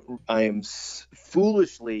I am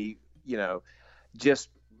foolishly, you know, just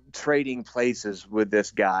trading places with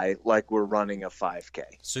this guy like we're running a 5K.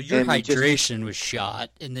 So your hydration was shot,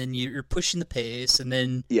 and then you're pushing the pace, and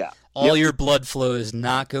then your blood flow is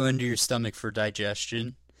not going to your stomach for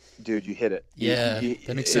digestion. Dude, you hit it. Yeah,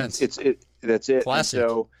 that makes sense. That's it. Classic. And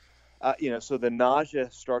so, so the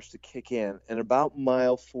nausea starts to kick in, and about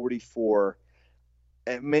mile 44,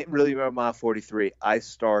 and really about mile 43, I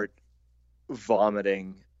start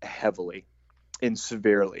vomiting heavily and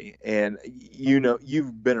severely. And you know,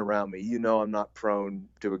 you've been around me. You know, I'm not prone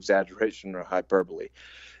to exaggeration or hyperbole.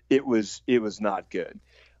 It was not good.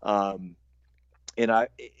 And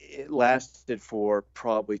it lasted for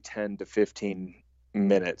probably 10 to 15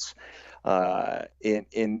 minutes.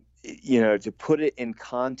 And you know, to put it in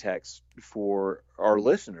context for our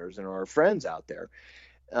listeners and our friends out there,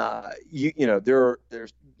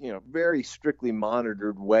 there's very strictly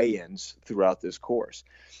monitored weigh-ins throughout this course.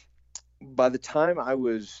 By the time I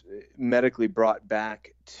was medically brought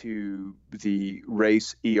back to the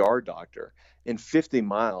race ER doctor, in 50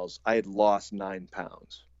 miles, I had lost 9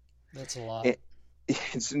 pounds. That's a lot.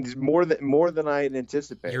 It's more than I had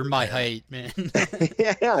anticipated. You're my height, man.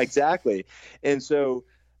 Yeah, exactly. And so,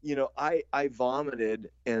 you know, I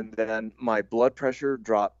vomited, and then my blood pressure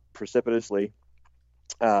dropped precipitously.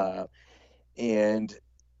 And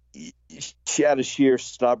she had a sheer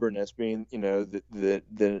stubbornness, being, you know,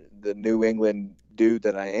 the New England dude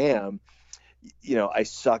that I am. You know, I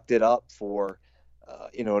sucked it up for,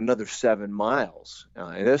 another 7 miles.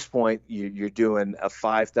 At this point, you're doing a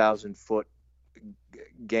 5,000 foot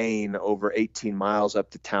gain over 18 miles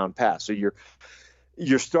up to Town Pass. So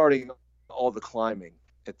you're starting all the climbing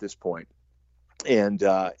at this point, and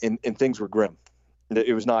things were grim.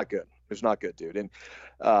 It was not good. It was not good, dude. And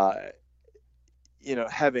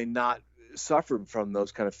having not suffered from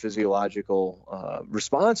those kind of physiological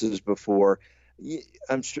responses before.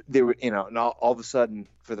 I'm sure they were, and all of a sudden,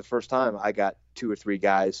 for the first time, I got 2 or 3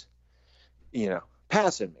 guys,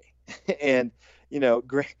 passing me. And,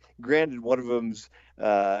 granted, one of them's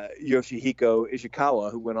Yoshihiko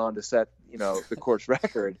Ishikawa, who went on to set, the course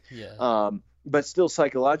record. Yeah. But still,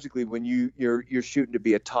 psychologically, when you're shooting to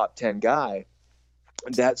be a top 10 guy,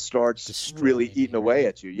 that starts really eating away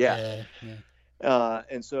at you. Yeah.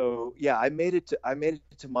 And so, I made it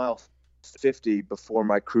to mile 50 before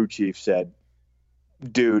my crew chief said,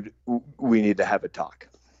 "Dude, we need to have a talk."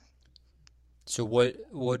 So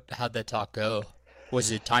how'd that talk go? Was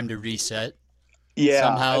it time to reset? Yeah.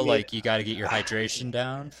 Somehow, you got to get your hydration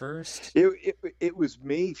down first? It was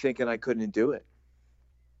me thinking I couldn't do it.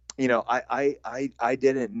 I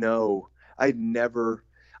didn't know. I've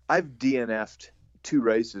DNF'd 2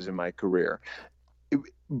 races in my career,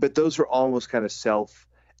 but those were almost kind of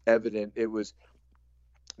self-evident. It was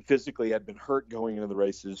physically, I'd been hurt going into the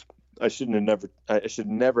races. I should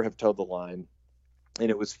never have towed the line,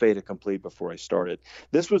 and it was fait accompli before I started.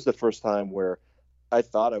 This was the first time where I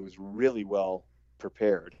thought I was really well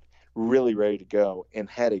prepared, really ready to go, and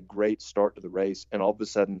had a great start to the race. And all of a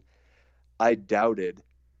sudden, I doubted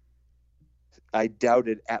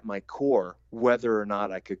at my core whether or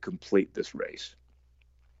not I could complete this race.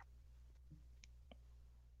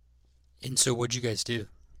 And so what'd you guys do?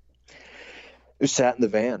 We sat in the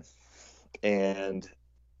van, and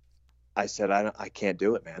I said, I can't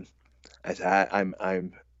do it, man. I said,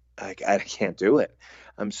 I can't do it.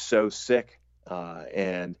 I'm so sick.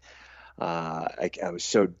 And I was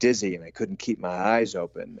so dizzy, and I couldn't keep my eyes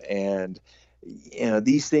open. And,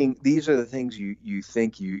 these are the things you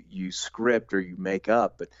think you script or you make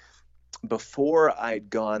up. But before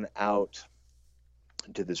I'd gone out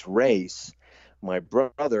to this race, my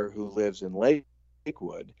brother, who lives in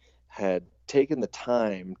Lakewood, had taken the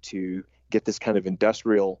time to get this kind of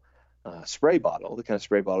industrial spray bottle, the kind of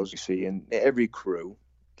spray bottles you see in every crew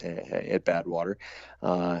at Badwater.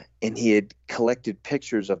 And he had collected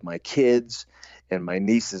pictures of my kids and my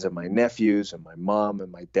nieces and my nephews and my mom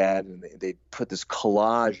and my dad. And they put this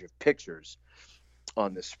collage of pictures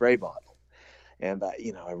on this spray bottle. And,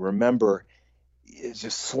 I remember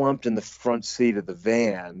just slumped in the front seat of the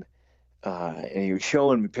van, and he was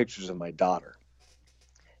showing me pictures of my daughter.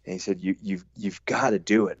 And he said, you've got to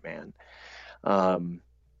do it, man.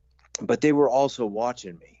 But they were also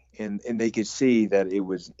watching me, and they could see that it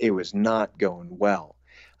was not going well.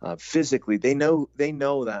 Physically, they know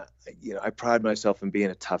that, I pride myself in being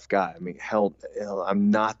a tough guy. I mean, hell, I'm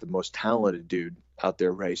not the most talented dude out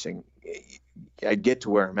there racing. I get to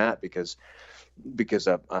where I'm at because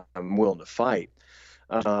I'm willing to fight.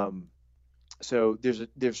 So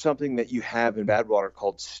there's something that you have in Badwater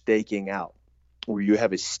called staking out, where you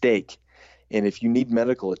have a stake. And if you need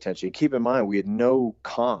medical attention, keep in mind, we had no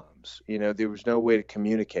comms. There was no way to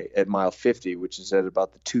communicate at mile 50, which is at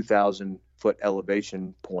about the 2,000-foot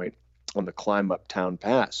elevation point on the climb up Town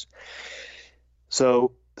Pass.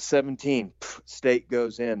 So 17, stake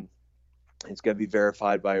goes in. It's got to be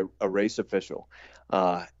verified by a race official.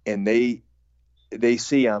 And they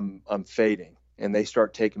see I'm fading, and they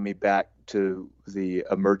start taking me back to the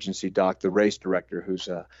emergency doc, the race director, who's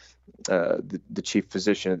the chief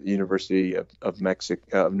physician at the University of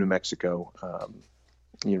New Mexico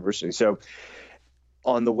University. So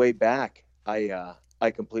on the way back, I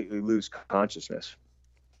completely lose consciousness,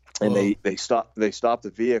 and they stop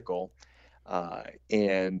the vehicle,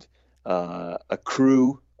 and a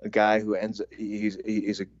crew, a guy who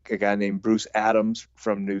he's a guy named Bruce Adams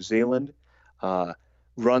from New Zealand,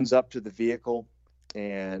 runs up to the vehicle,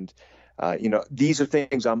 and these are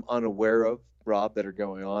things I'm unaware of, Rob, that are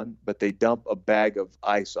going on, but they dump a bag of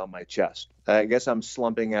ice on my chest. I guess I'm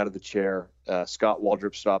slumping out of the chair. Scott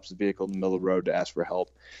Waldrop stops the vehicle in the middle of the road to ask for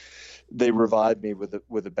help. They revive me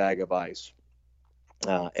with a bag of ice,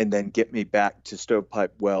 and then get me back to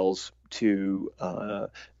Stovepipe Wells to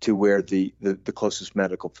where the closest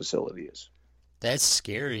medical facility is. That's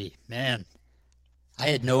scary, man. I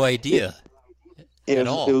had no idea. It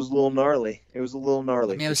was a little gnarly. It was a little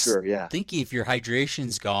gnarly, I was for sure, yeah. Thinking if your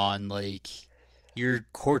hydration's gone, your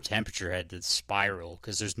core temperature had to spiral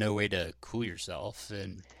because there's no way to cool yourself.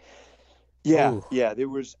 And yeah, there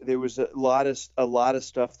was a lot of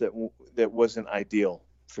stuff that wasn't ideal,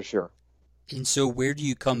 for sure. And so where do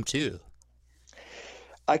you come to?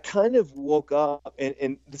 I kind of woke up,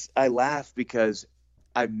 and I laugh because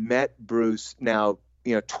I met Bruce now,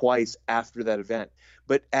 twice after that event.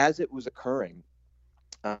 But as it was occurring,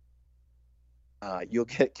 you'll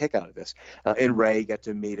get a kick out of this. And Ray got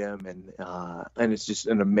to meet him, and it's just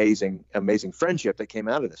an amazing friendship that came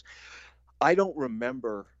out of this. I don't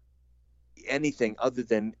remember anything other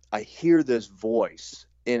than I hear this voice,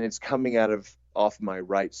 and it's coming off my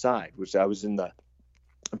right side, which I was in the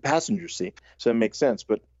passenger seat, so it makes sense.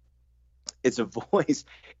 But it's a voice,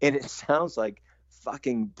 and it sounds like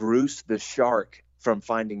fucking Bruce the shark from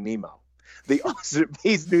Finding Nemo.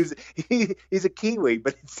 He's a Kiwi,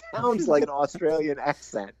 but it sounds like an Australian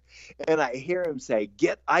accent. And I hear him say,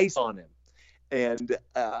 "Get ice on him," and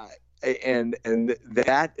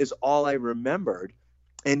that is all I remembered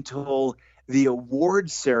until the award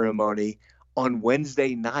ceremony on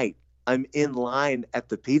Wednesday night. I'm in line at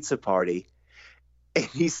the pizza party, and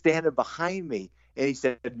he's standing behind me, and he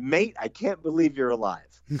said, "Mate, I can't believe you're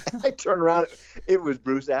alive." I turned around. It was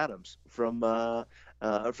Bruce Adams from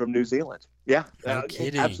New Zealand. Yeah, No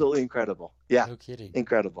kidding. Absolutely incredible. Yeah, No kidding.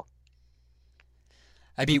 incredible.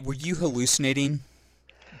 I mean, were you hallucinating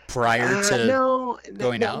prior to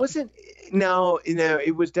going out?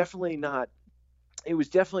 It was definitely not. It was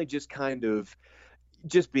definitely just kind of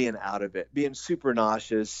just being out of it, being super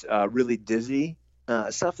nauseous, really dizzy,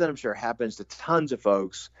 stuff that I'm sure happens to tons of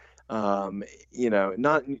folks. Not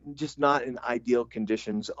in ideal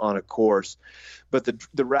conditions on a course, but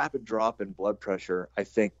the rapid drop in blood pressure, I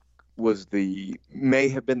think, may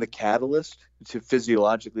have been the catalyst to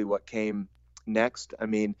physiologically what came next. I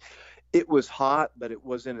mean, it was hot, but it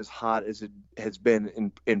wasn't as hot as it has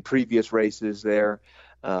been in previous races there.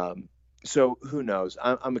 So who knows?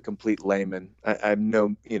 I'm a complete layman. I have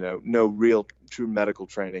no real true medical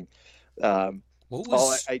training. I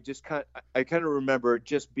kind of remember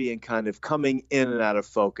just being kind of coming in and out of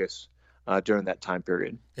focus during that time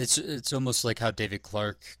period. It's almost like how David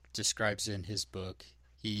Clark describes in his book.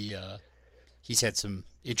 He's had some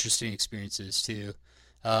interesting experiences too.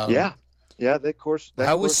 That course.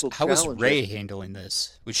 How was Ray handling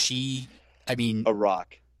this? Was she? I mean, a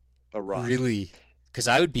rock. Really? Because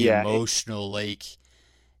I would be emotional. Like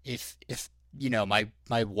if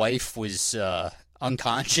my wife was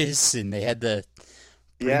unconscious and they had to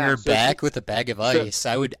bring her back with a bag of ice,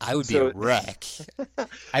 I would be a wreck. So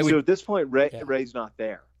at this point, Ray's not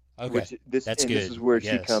there. Okay, that's good. This is where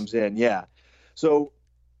she comes in. Yeah. So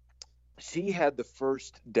she had the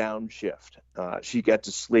first down shift. She got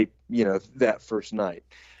to sleep, that first night.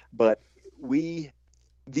 But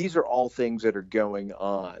these are all things that are going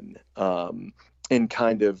on in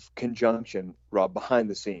kind of conjunction, Rob, behind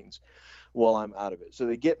the scenes while I'm out of it. So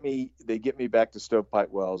they get me back to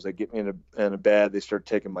Stovepipe Wells. They get me in a bed. They start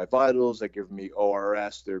taking my vitals. They give me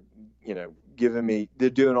ORS. They're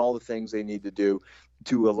doing all the things they need to do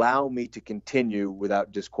to allow me to continue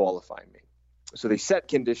without disqualifying me. So they set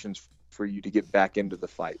conditions for you to get back into the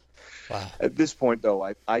fight. Wow. At this point,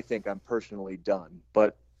 though, I think I'm personally done,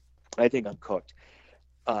 but I think I'm cooked.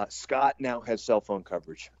 Scott now has cell phone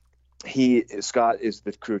coverage. Scott is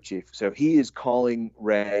the crew chief, so he is calling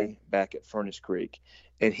Ray back at Furnace Creek,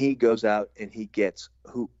 and he goes out and he gets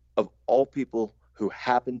who of all people who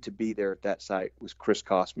happened to be there at that site was Chris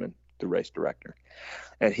Kosman, the race director,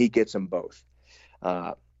 and he gets them both.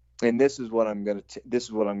 And this is what I'm going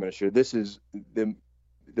to share. This is the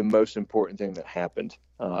most important thing that happened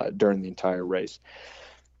during the entire race.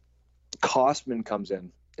 Kosman comes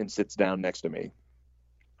in and sits down next to me.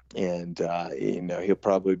 And, he'll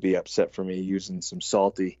probably be upset for me using some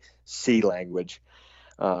salty sea language.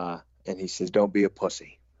 And he says, "Don't be a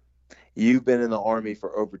pussy. You've been in the Army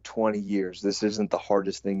for over 20 years. This isn't the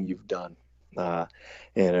hardest thing you've done."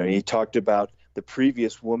 And he talked about the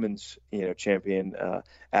previous women's, champion,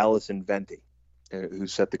 Allison Venti, who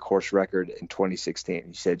set the course record in 2016.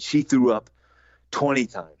 He said, "She threw up 20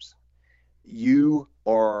 times. You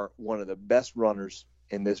are one of the best runners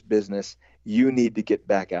in this business. You need to get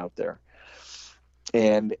back out there."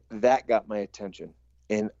 And that got my attention.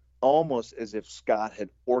 And almost as if Scott had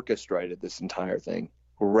orchestrated this entire thing,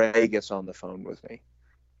 Ray gets on the phone with me.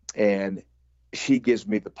 And she gives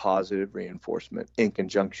me the positive reinforcement in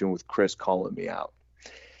conjunction with Chris calling me out.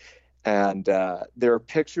 And there are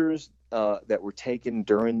pictures that were taken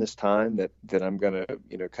during this time that I'm going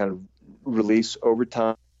to, kind of release over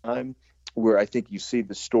time, where I think you see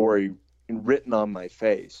the story written on my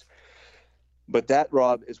face. But that,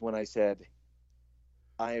 Rob, is when I said,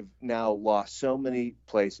 I've now lost so many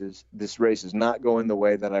places. This race is not going the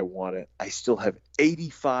way that I want it. I still have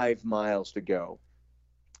 85 miles to go.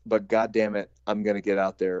 But God damn it, I'm going to get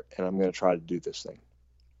out there and I'm going to try to do this thing.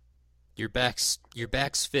 Your back's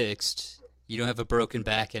fixed. You don't have a broken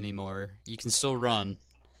back anymore. You can still run.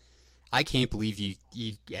 I can't believe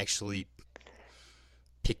you actually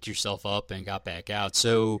picked yourself up and got back out.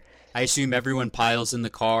 So I assume everyone piles in the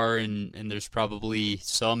car and there's probably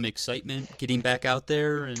some excitement getting back out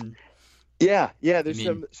there. And Yeah, there's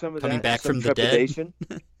I mean, some of coming that, back some from the dead. trepidation.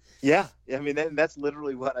 Yeah, I mean, that's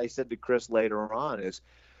literally what I said to Chris later on is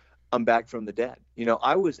I'm back from the dead.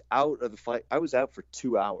 I was out of the fight. I was out for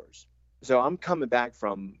 2 hours. So I'm coming back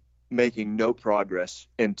from making no progress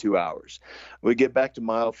in 2 hours. We get back to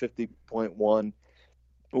mile 50.1,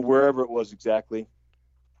 wherever it was exactly.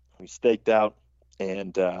 We staked out,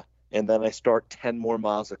 and then I start 10 more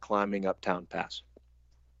miles of climbing up Town Pass.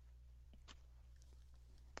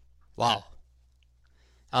 Wow.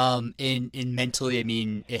 And mentally, I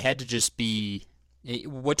mean, it had to just be.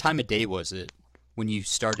 What time of day was it when you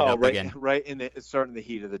started up again? Right starting the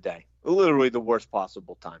heat of the day. Literally the worst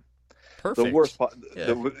possible time. Perfect. The worst.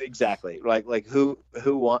 Yeah. Exactly. Like who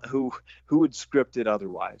would script it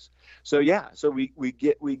otherwise? So yeah. So we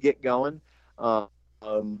get going,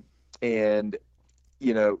 and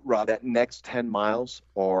Rob, that next 10 miles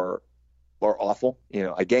are awful.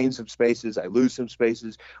 I gain some spaces, I lose some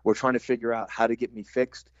spaces. We're trying to figure out how to get me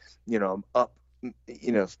fixed. I'm up,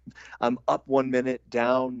 I'm up 1 minute,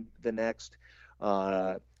 down the next.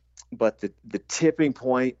 But the tipping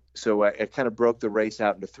point, so I kind of broke the race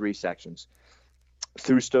out into 3 sections.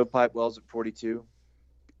 Through Stovepipe Wells at 42,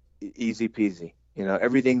 easy peasy.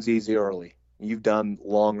 Everything's easy early. You've done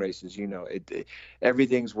long races,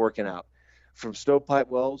 everything's working out. From Stovepipe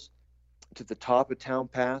Wells to the top of Town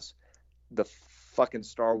Pass, the fucking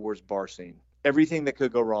Star Wars bar scene. Everything that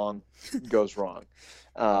could go wrong goes wrong.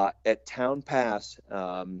 At Town Pass,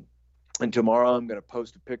 and tomorrow I'm going to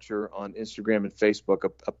post a picture on Instagram and Facebook,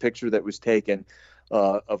 a picture that was taken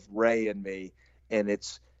of Ray and me, and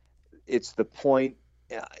it's the point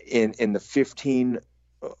in the 15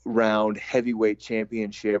 round heavyweight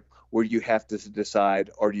championship where you have to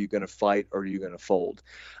decide, are you going to fight or are you going to fold?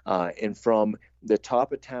 And from the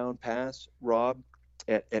top of Town Pass, Rob,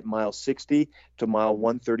 at mile 60 to mile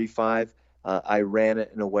 135, I ran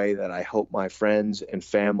it in a way that I hope my friends and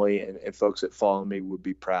family and folks that follow me would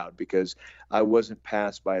be proud, because I wasn't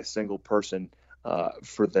passed by a single person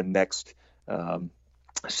for the next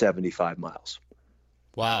 75 miles.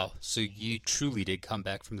 Wow. So you truly did come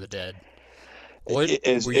back from the dead. Were you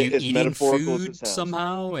eating food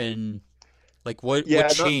somehow? And what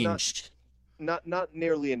changed? Not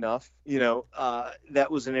nearly enough. That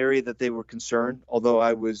was an area that they were concerned, although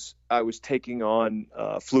I was taking on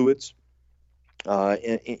fluids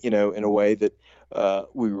in a way that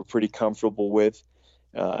we were pretty comfortable with.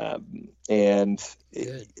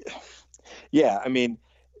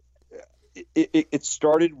 It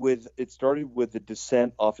started with the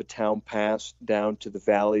descent off of Town Pass down to the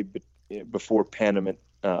valley before Panamint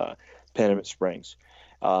Springs,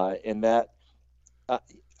 and that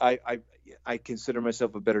I consider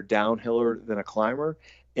myself a better downhiller than a climber,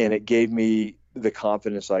 and it gave me the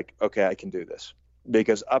confidence, like, okay, I can do this.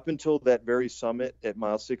 Because up until that very summit at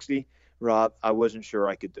mile 60, Rob, I wasn't sure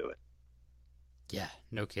I could do it. Yeah,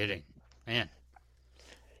 no kidding, man.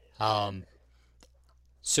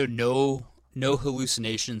 So no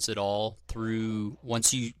hallucinations at all through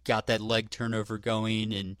once you got that leg turnover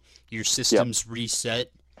going and your systems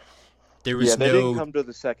reset. There was they didn't come to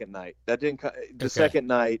the second night. That didn't come the second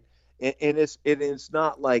night, and it's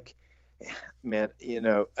not like, man,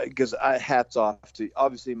 because hats off to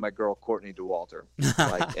obviously my girl Courtney DeWalter,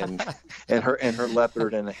 and her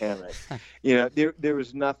leopard in a hammock. There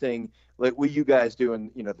was nothing like what you guys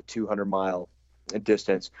doing. The 200-mile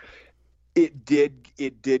distance. It did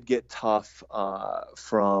get tough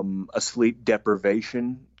from a sleep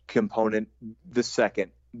deprivation component the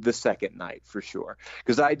second night for sure,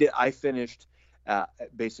 because I finished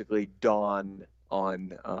basically dawn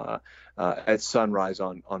on at sunrise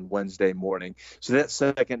on Wednesday morning. So that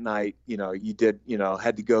second night, you did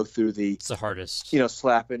had to go through it's the hardest.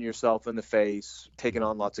 Slapping yourself in the face, taking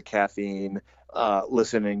on lots of caffeine,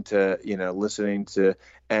 listening to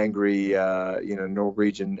angry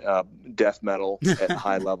Norwegian death metal at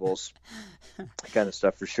high levels, kind of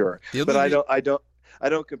stuff for sure. But I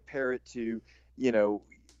don't compare it to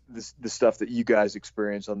the stuff that you guys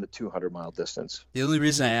experience on the 200-mile distance. The only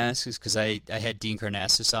reason I ask is because I had Dean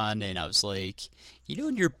Karnazes on, and I was like,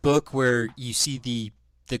 in your book where you see the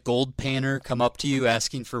gold panner come up to you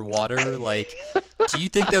asking for water, like, do you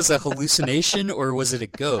think that was a hallucination or was it a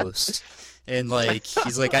ghost? And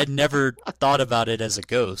he's like, I'd never thought about it as a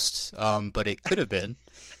ghost, but it could have been.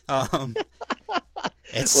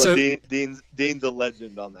 Dean's a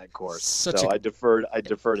legend on that course, I defer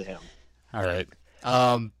to him. All right.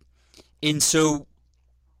 And so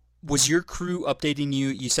was your crew updating you?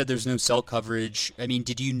 You said there's no cell coverage. I mean,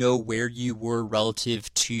 did you know where you were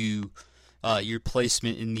relative to your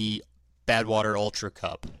placement in the Badwater Ultra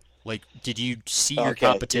Cup? Did you see your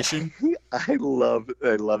competition? I love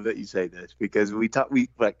that you say this, because we talk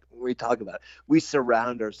about it. We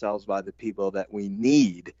surround ourselves by the people that we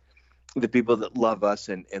need, the people that love us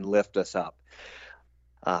and lift us up.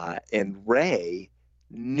 And Ray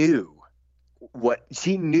knew what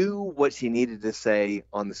she needed to say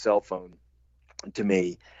on the cell phone to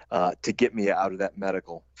me to get me out of that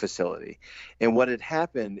medical facility. And what had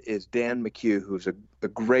happened is Dan McHugh, who's a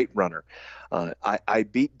great runner, I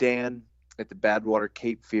beat Dan at the Badwater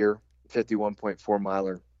Cape Fear 51.4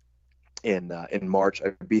 miler in March. I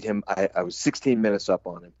beat him. I was 16 minutes up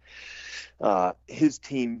on him. His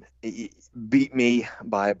team beat me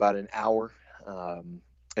by about an hour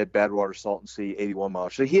at Badwater Salton Sea, 81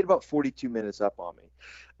 miles. So he had about 42 minutes up on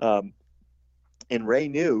me. And Ray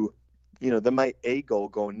knew, that my A goal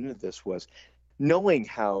going into this was knowing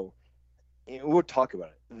how, we'll talk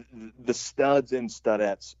about it, the studs and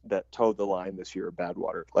studettes that towed the line this year at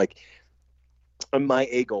Badwater. Like, my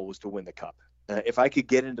A goal was to win the Cup. If I could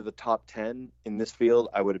get into the top 10 in this field,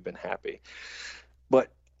 I would have been happy. But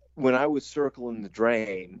when I was circling the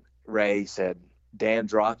drain, Ray said, Dan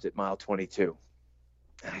dropped at mile 22.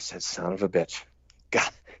 And I said, son of a bitch.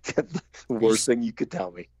 God, that's the worst thing you could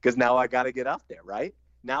tell me. Because now I got to get up there, right?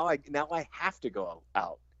 Now I have to go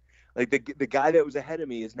out. Like the guy that was ahead of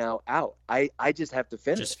me is now out. I just have to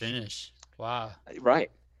finish. Just finish. Wow.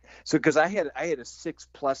 Right. So because I had a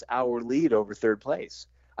 6+ hour lead over third place.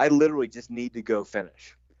 I literally just need to go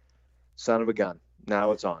finish. Son of a gun.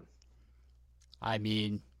 Now it's on. I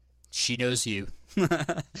mean, she knows you.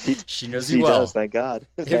 She knows you well. She does, thank God.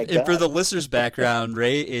 And for the listener's background,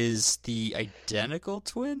 Ray is the identical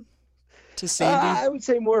twin to Sandy? I would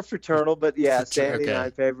say more fraternal, but yeah, Sandy and I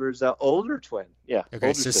favors older twin. Yeah.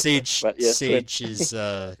 Okay, so sister. Sage is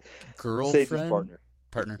girlfriend? Sage's partner.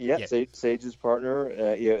 Yeah. Sage's partner.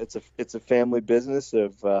 It's a family business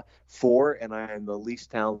of 4, and I am the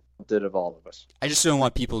least talented of all of us. I just don't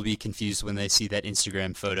want people to be confused when they see that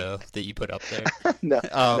Instagram photo that you put up there. No,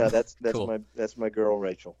 that's cool. that's my girl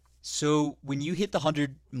Rachel. So when you hit the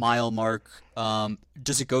 100-mile mark,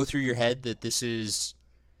 does it go through your head that this is,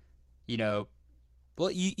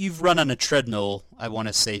 well, you've run on a treadmill, I want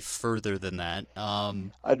to say, further than that.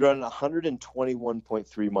 I'd run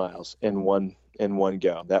 121.3 miles in one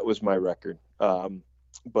go. That was my record.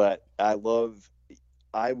 But I was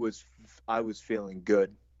feeling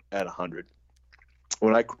good at 100.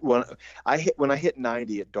 When I hit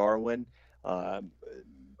 90 at Darwin,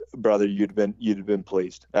 brother, you'd have been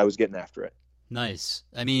pleased. I was getting after it. Nice.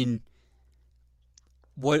 I mean,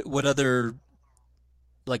 what other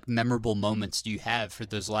memorable moments do you have for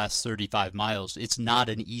those last 35 miles? It's not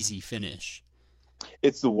an easy finish.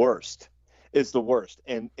 It's the worst.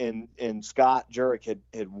 And Scott Jurek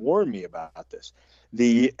had warned me about this.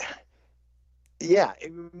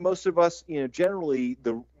 Most of us, generally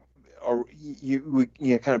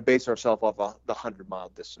we kind of base ourselves off the 100-mile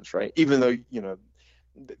distance, right? Even though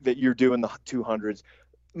that you're doing the 200s,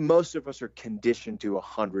 most of us are conditioned to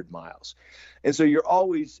 100 miles, and so you're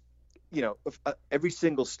always, every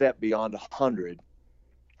single step beyond 100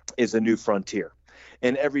 is a new frontier,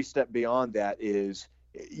 and every step beyond that is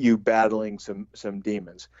you battling some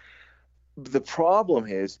demons. The problem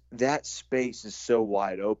is that space is so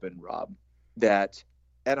wide open, Rob, that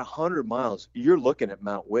at 100 miles, you're looking at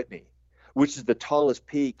Mount Whitney, which is the tallest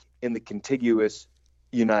peak in the contiguous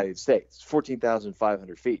United States,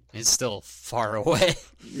 14,500 feet. It's still far away.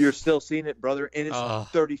 You're still seeing it, brother, and it's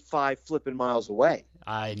 35 flipping miles away.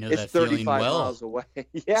 I know it's that feeling well. 35 miles away. Yeah.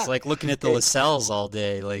 It's like looking at the LaSalle's all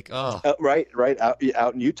day, right, out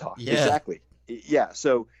in Utah. Yeah. Exactly. Yeah,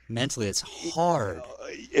 so mentally it's hard.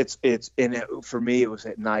 For me, it was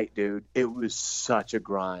at night, dude. It was such a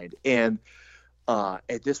grind, and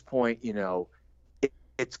at this point,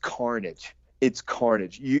 it's carnage. It's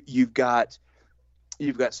carnage. You've got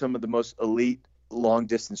some of the most elite long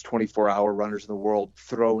distance 24-hour runners in the world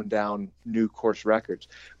throwing down new course records,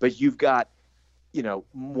 but you've got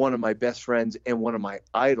one of my best friends and one of my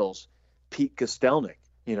idols, Pete Kostelnik,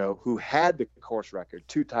 who had the course record,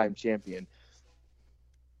 2-time champion.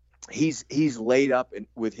 He's laid up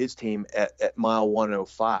with his team at mile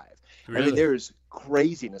 105. Really? I mean, there's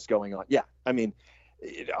craziness going on. Yeah, I mean,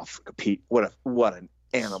 Pete, what an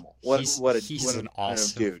animal! He's an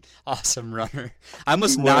awesome dude, awesome runner. I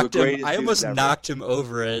almost knocked him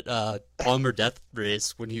over at Palmer Death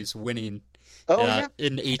Race when he was winning.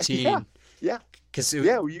 In 18. Yeah.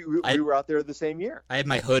 We were out there the same year. I had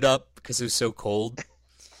my hood up because it was so cold,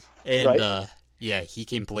 and right. He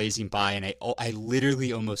came blazing by, and I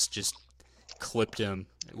literally almost just clipped him,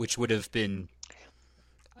 which would have been.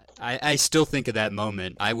 I still think of that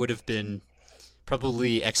moment. I would have been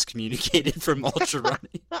Probably excommunicated from ultra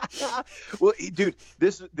running. Well, dude,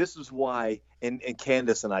 this is why, and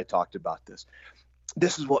Candace and I talked about this.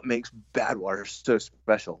 This is what makes Badwater so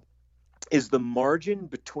special, is the margin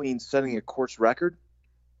between setting a course record,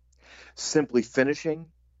 simply finishing,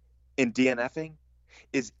 and DNFing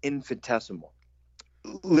is infinitesimal.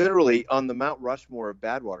 Literally on the Mount Rushmore of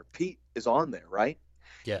Badwater, Pete is on there, right?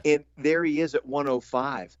 Yeah. And there he is at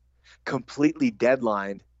 105, completely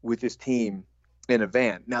deadlined with his team in a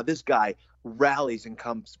van. Now this guy rallies and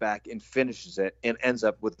comes back and finishes it and ends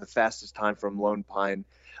up with the fastest time from Lone Pine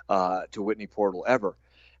to Whitney Portal ever,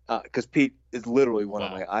 because Pete is literally one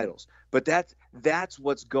of my idols. But that's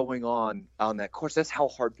what's going on that course. That's how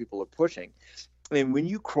hard people are pushing. I mean, when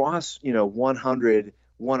you cross 100,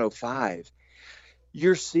 105,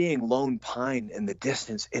 you're seeing Lone Pine in the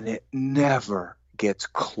distance, and it never gets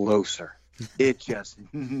closer. It just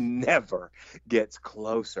never gets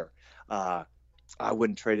closer. I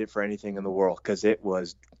wouldn't trade it for anything in the world, because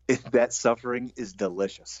that suffering is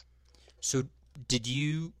delicious. So did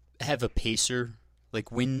you have a pacer?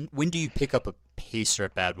 Like when do you pick up a pacer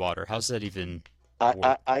at Badwater? How's that even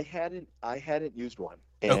work? I hadn't used one.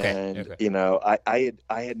 And, okay.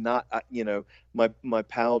 I had not, my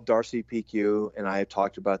pal Darcy PQ and I had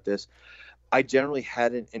talked about this. I generally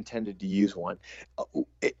hadn't intended to use one.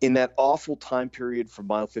 In that awful time period from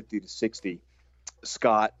mile 50 to 60,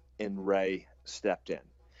 Scott and Ray stepped in.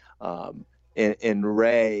 And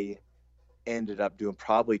Ray ended up doing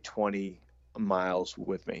probably 20 miles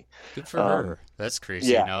with me. Good for her. That's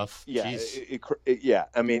crazy enough. Yeah. Yeah.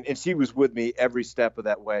 I mean, and she was with me every step of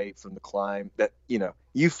that way from the climb. That,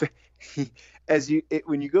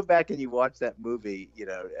 when you go back and you watch that movie,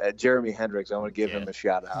 Jeremy Hendricks, I want to give him a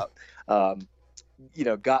shout out.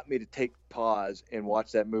 Got me to take pause and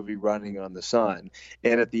watch that movie Running on the Sun.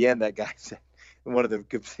 And at the end, that guy said,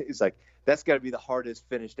 he's like, that's got to be the hardest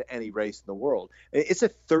finish to any race in the world. It's a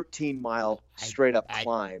 13-mile straight-up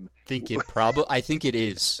climb. I think it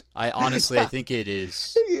is. I think it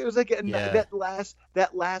is. It was like that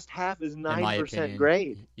last half is 9%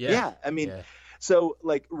 grade. Yeah. I mean, so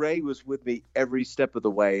like Ray was with me every step of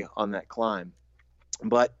the way on that climb.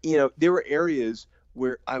 But, there were areas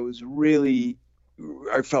where I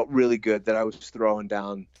felt really good that I was throwing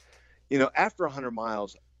down. After 100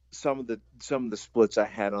 miles, some of the splits I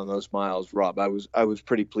had on those miles, Rob, I was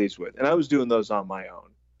pretty pleased with, and I was doing those on my own.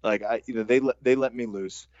 Like they let me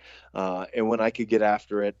loose, and when I could get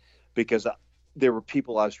after it, because there were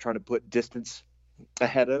people I was trying to put distance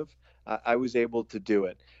ahead of, I was able to do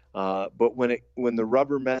it. But when the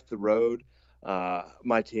rubber met the road,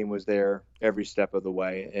 my team was there every step of the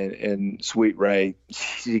way, and sweet Ray,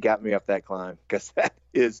 she got me up that climb, because that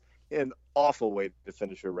is an awful way to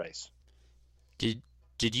finish a race. Did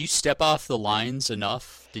you step off the lines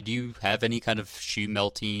enough? Did you have any kind of shoe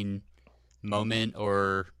melting moment,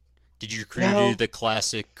 or did your crew do the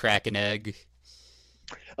classic crack an egg?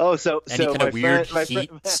 Oh, so any kind of weird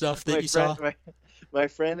heat stuff that you saw? My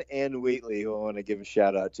friend Ann Wheatley, who I want to give a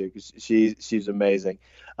shout out to, because she's amazing,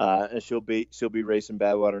 and she'll be racing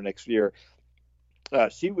Badwater next year.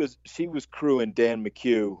 She was crewing Dan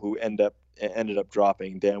McHugh, who ended up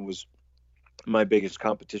dropping. Dan was my biggest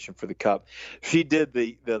competition for the Cup. She did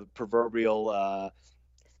the proverbial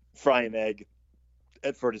fry an egg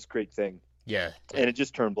at Furtis Creek thing. Yeah. And it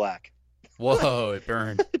just turned black. Whoa, it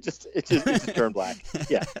burned. it just turned black.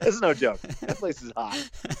 Yeah, it's no joke. That place is hot.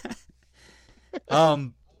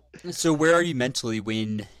 So where are you mentally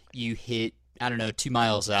when you hit, 2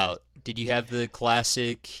 miles out? Did you have the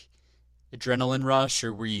classic adrenaline rush,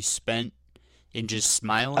 or were you spent in just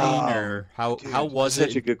smiling, or how was it?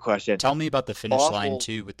 Such a good question. Tell me about the finish line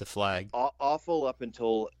too with the flag. Awful up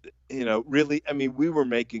until, really, I mean, we were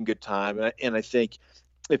making good time, and I think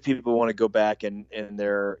if people want to go back and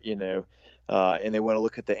they're, and they want to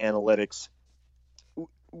look at the analytics,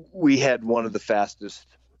 we had one of the fastest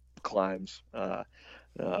climbs up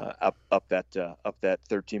that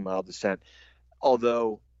 13-mile descent.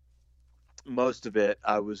 Although most of it,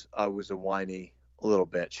 I was a whiny little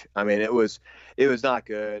bitch. I mean, it was not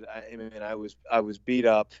good. I was beat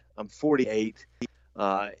up. I'm 48,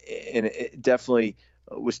 and it definitely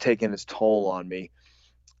was taking its toll on me.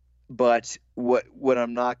 But what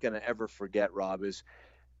I'm not going to ever forget, Rob, is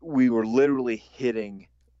we were literally hitting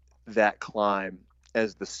that climb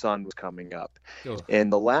as the sun was coming up. Oh.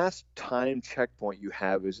 And the last time checkpoint you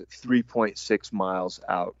have is at 3.6 miles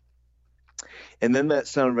out. And then that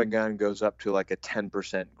son of a gun goes up to like a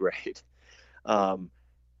 10% grade. But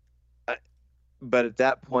at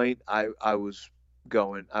that point, I was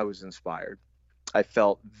inspired. I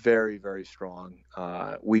felt very, very strong.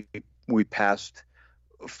 We passed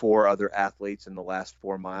four other athletes in the last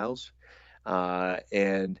 4 miles.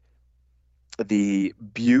 And the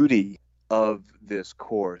beauty of this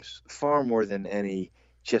course, far more than any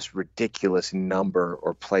just ridiculous number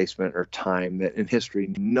or placement or time that in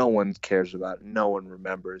history no one cares about, no one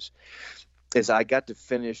remembers, is I got to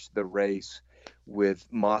finish the race with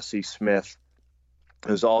Mossy Smith,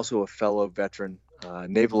 who's also a fellow veteran,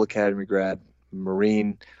 Naval Academy grad,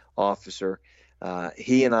 Marine officer.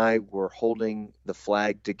 He and I were holding the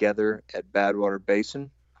flag together at Badwater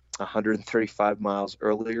Basin 135 miles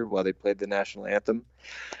earlier while they played the national anthem.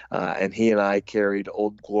 And he and I carried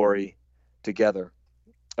Old Glory together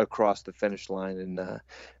across the finish line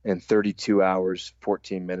in 32 hours,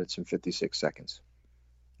 14 minutes, and 56 seconds.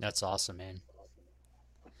 That's awesome, man.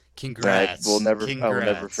 Congrats. I will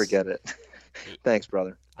never forget it. Thanks,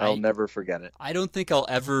 brother. I'll never forget it. I don't think I'll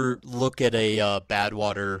ever look at a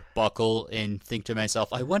Badwater buckle and think to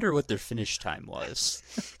myself, I wonder what their finish time was.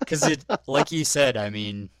 Because it, like you said, I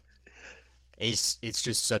mean, it's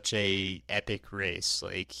just such a epic race.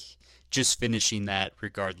 Like, just finishing that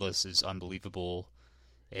regardless is unbelievable.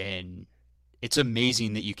 And it's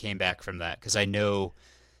amazing that you came back from that, because I know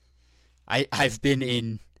I've been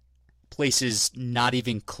in places not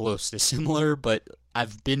even close to similar, but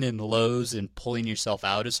I've been in lows, and pulling yourself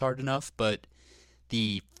out is hard enough, but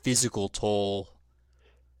the physical toll,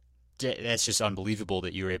 that's just unbelievable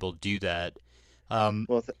that you were able to do that.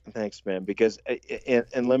 Well, thanks, man, because,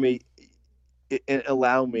 and let me,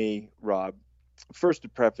 allow me, Rob, first to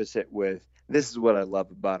preface it with, this is what I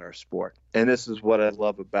love about our sport, and this is what I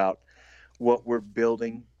love about what we're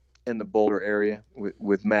building in the Boulder area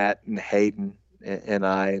with Matt and Hayden and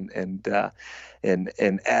I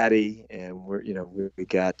and Addie, and we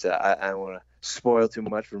got I don't want to spoil too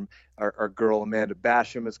much from our girl Amanda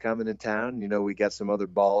Basham is coming in town. We got some other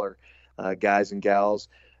baller guys and gals.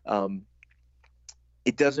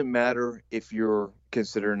 It doesn't matter if you're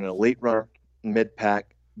considered an elite runner, mid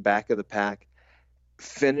pack, back of the pack.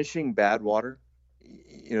 Finishing Badwater,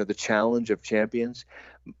 the challenge of champions,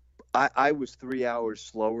 I was 3 hours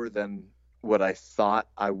slower than what I thought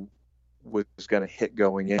I was going to hit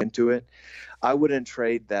going into it. I wouldn't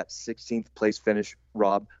trade that 16th place finish,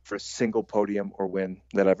 Rob, for a single podium or win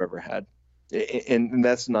that I've ever had. And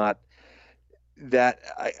that's not that,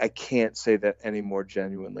 I can't say that any more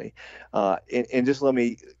genuinely. And just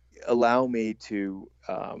allow me to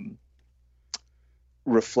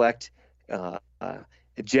reflect,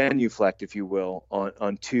 genuflect, if you will,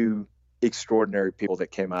 on two extraordinary people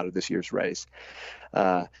that came out of this year's race.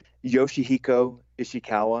 Yoshihiko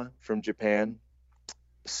Ishikawa from Japan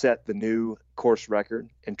set the new course record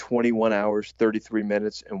in 21 hours, 33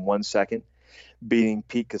 minutes, and 1 second, beating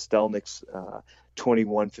Pete Kostelnik's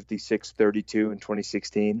 21:56:32 in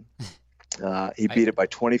 2016. He beat it by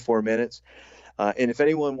 24 minutes. And if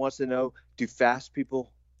anyone wants to know, do fast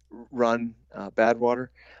people run Badwater?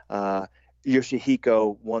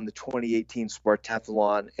 Yoshihiko won the 2018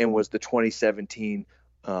 Spartathlon and was the 2017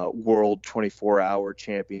 World 24-hour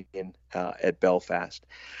champion at Belfast.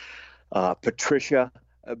 Patricia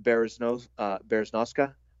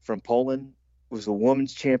Bereznowska from Poland was the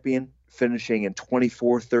women's champion, finishing in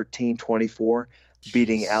 24:13:24,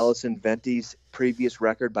 beating Alison Venti's previous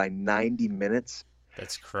record by 90 minutes.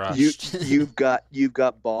 That's crushed. You've got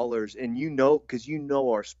ballers, and because you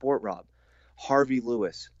know our sport, Rob. Harvey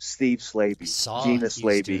Lewis, Steve Slaby, Gina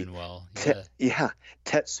Slaby, well.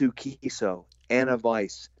 Tetsu Kiso, Anna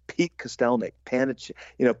Weiss, Pete Kostelnik,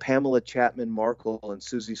 Pamela Chapman Markle, and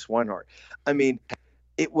Susie Swinehart. I mean,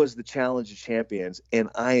 it was the Challenge of Champions,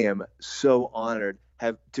 and I am so honored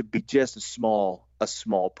to be just a small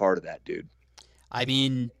part of that, dude. I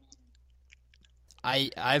mean,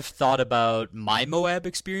 I've thought about my Moab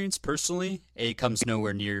experience personally. It comes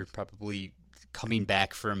nowhere near probably coming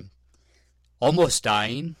back from almost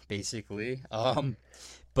dying, basically.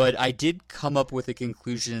 But I did come up with a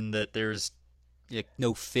conclusion that there's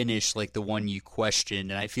no finish like the one you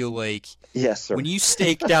questioned, and I feel like yes, sir. When you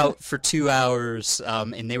staked out for 2 hours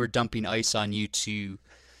and they were dumping ice on you to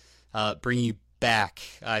bring you back,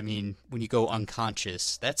 I mean, when you go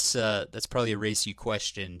unconscious, that's probably a race you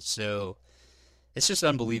questioned. So it's just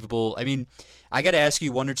unbelievable. I mean, I got to ask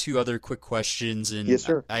you one or two other quick questions, and yes,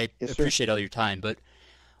 sir. I appreciate all your time, but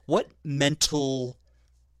what mental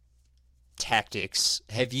tactics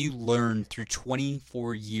have you learned through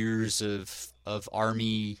 24 years of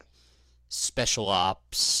Army special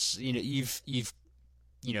ops? You've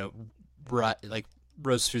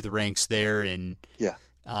rose through the ranks there, and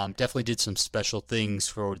definitely did some special things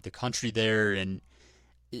for the country there. And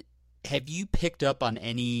have you picked up on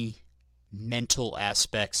any mental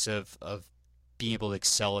aspects of being able to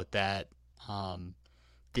excel at that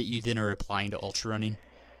that you then are applying to ultra running?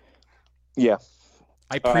 Yeah.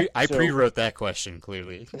 I So- pre-wrote that question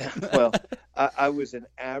clearly. Well, I was an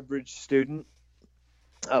average student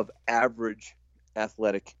of average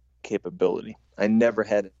athletic capability. I never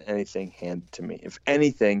had anything handed to me. If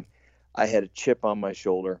anything, I had a chip on my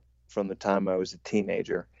shoulder from the time I was a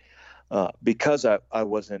teenager, because I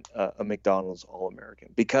wasn't a McDonald's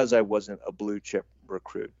All-American, because I wasn't a blue chip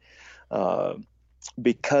recruit,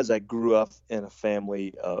 because I grew up in a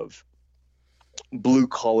family of blue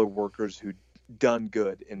collar workers who'd done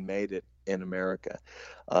good and made it in America.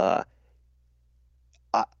 I'm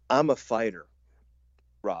a fighter,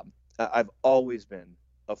 Rob. I've always been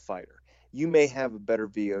a fighter. You may have a better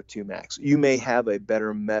VO2 max. You may have a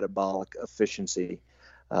better metabolic efficiency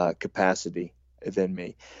capacity than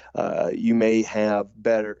me. You may have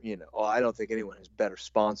better, I don't think anyone has better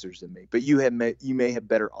sponsors than me, but you may have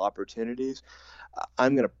better opportunities.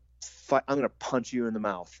 I'm going to fight. I'm going to punch you in the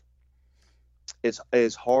mouth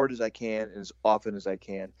as hard as I can and as often as I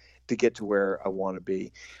can to get to where I want to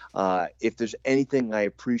be. If there's anything I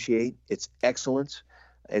appreciate, it's excellence.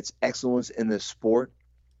 It's excellence in this sport.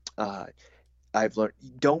 I've learned,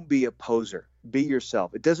 don't be a poser. Be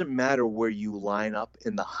yourself. It doesn't matter where you line up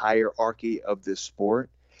in the hierarchy of this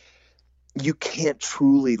sport. You can't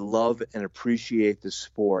truly love and appreciate the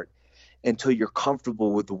sport until you're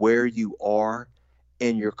comfortable with where you are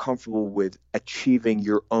and you're comfortable with achieving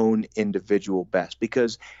your own individual best.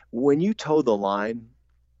 Because when you toe the line,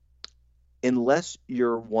 unless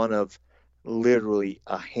you're one of literally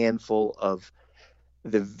a handful of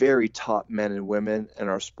the very top men and women in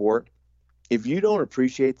our sport, if you don't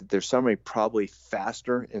appreciate that there's somebody probably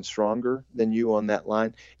faster and stronger than you on that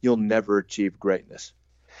line, you'll never achieve greatness,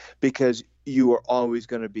 because you are always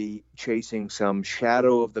going to be chasing some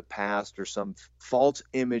shadow of the past or some false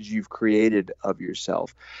image you've created of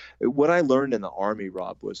yourself. What I learned in the Army,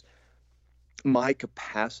 Rob, was my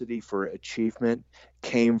capacity for achievement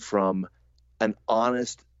came from an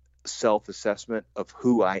honest self-assessment of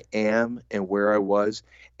who I am and where I was,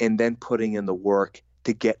 and then putting in the work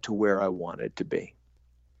to get to where I wanted to be.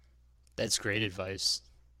 That's great advice.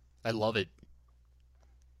 I love it.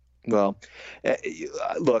 Well,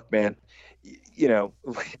 look, man,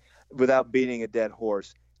 without beating a dead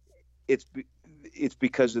horse, it's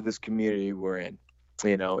because of this community we're in,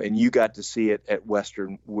 and you got to see it at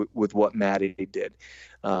Western with what Maddie did.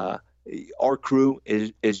 Our crew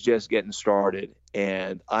is just getting started,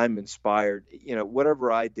 and I'm inspired.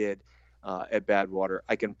 Whatever I did at Badwater,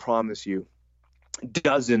 I can promise you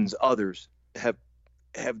dozens others have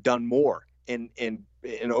done more and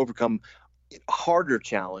overcome harder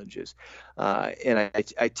challenges. And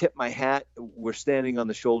I tip my hat. We're standing on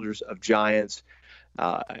the shoulders of giants.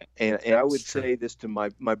 And I would say this to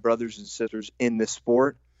my brothers and sisters in this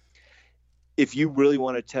sport: if you really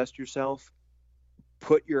want to test yourself,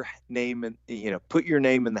 put your name in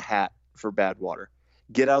the hat for Badwater.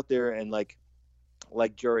 Get out there and like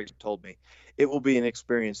Jerry told me, it will be an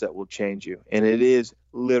experience that will change you. And it is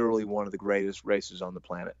literally one of the greatest races on the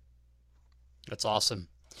planet. That's awesome.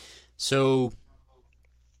 So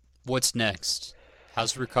what's next?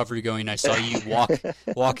 How's recovery going? I saw you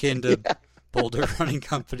walk into Boulder Running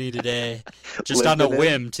Company today, just on a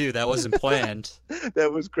whim too. That wasn't planned.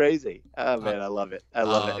 That was crazy. Oh man, I love it. I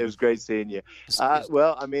love it. It was great seeing you.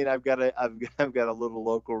 Well, I mean, I've got a little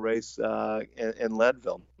local race in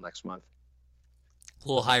Leadville next month. A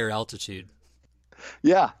little higher altitude.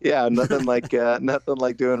 Yeah. Nothing like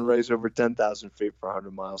doing a race over 10,000 feet for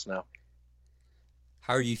 100 miles now.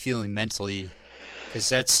 How are you feeling mentally? Because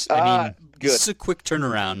that's, good. This is a quick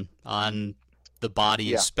turnaround on the body,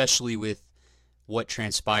 Yeah. especially with what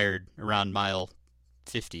transpired around mile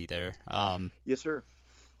 50 there. Yes, sir.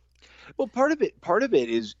 Well, part of it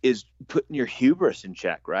is putting your hubris in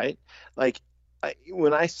check, right? Like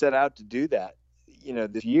when I set out to do that,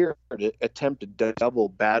 this year to attempt to double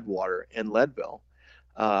Badwater in Leadville,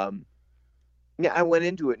 I went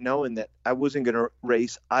into it knowing that I wasn't going to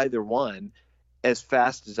race either one as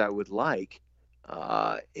fast as I would like,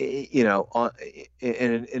 in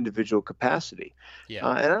an individual capacity. Yeah.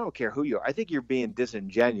 And I don't care who you are. I think you're being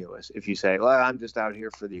disingenuous if you say, well, I'm just out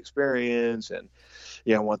here for the experience and,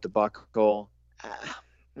 I want the buckle.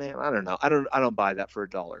 Man, I don't know. I don't buy that for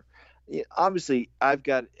 $1. Obviously, I've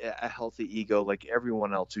got a healthy ego like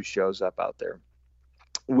everyone else who shows up out there.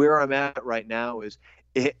 Where I'm at right now is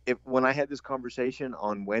when I had this conversation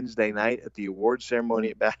on Wednesday night at the awards ceremony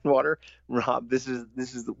at Badwater, Rob, this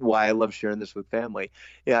is why I love sharing this with family.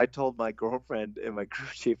 Yeah, I told my girlfriend and my crew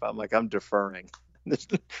chief, I'm like, I'm deferring.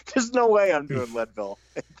 There's no way I'm doing Leadville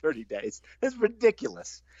in 30 days. It's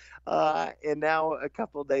ridiculous. And now a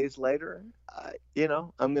couple of days later,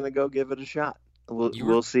 I'm going to go give it a shot.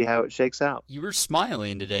 We'll see how it shakes out. You were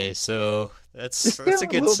smiling today, so that's a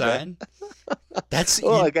good sign.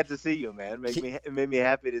 I got to see you, man. It made me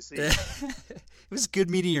happy to see you. It was good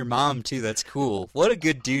meeting your mom too. That's cool. What a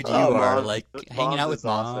good dude you are, like hanging out with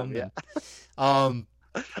mom. Awesome,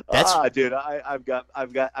 yeah. Dude, I've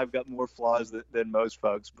got more flaws than most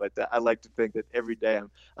folks, but I like to think that every day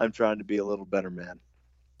I'm trying to be a little better man.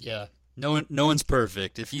 Yeah. No one's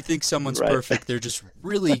perfect. If you think someone's perfect, they're just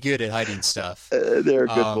really good at hiding stuff. They're a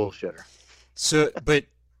good bullshitter. So, but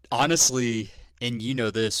honestly, and you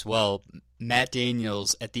know this well, Matt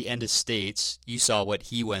Daniels at the end of States, you saw what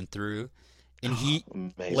he went through, and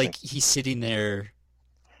he's sitting there.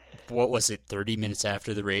 What was it? 30 minutes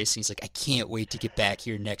after the race, and he's like, "I can't wait to get back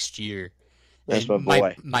here next year." That's my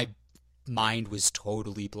boy. My mind was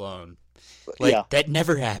totally blown. That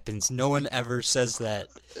never happens. No one ever says that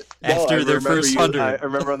after their first 100. I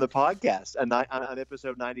remember on the podcast on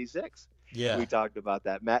episode 96. Yeah, we talked about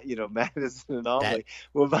that. Matt is an anomaly.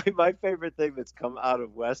 Well, my favorite thing that's come out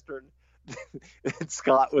of Western, and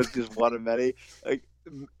Scott was just one of many. Like,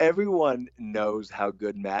 everyone knows how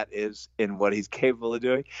good Matt is and what he's capable of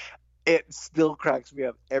doing. It still cracks me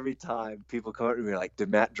up every time people come up to me like, "Did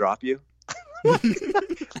Matt drop you?"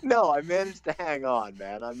 No, I managed to hang on,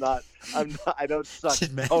 man. I don't suck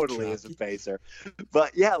totally as a pacer.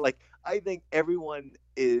 But yeah, I think everyone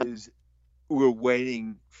we're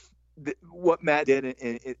waiting. What Matt did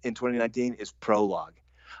in 2019 is prologue.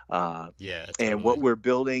 Totally. And what we're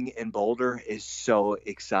building in Boulder is so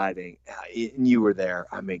exciting. And you were there.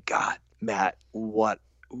 I mean, God, Matt, what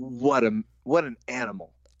an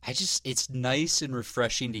animal. It's nice and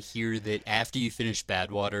refreshing to hear that after you finish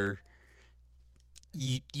Badwater,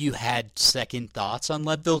 you had second thoughts on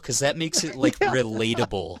Leadville, because that makes it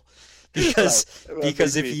relatable. Because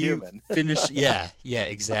if you finish,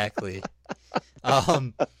 exactly.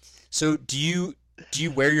 So do you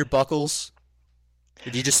wear your buckles? Or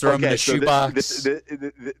do you just throw them in a shoebox?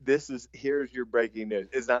 Here's your breaking news.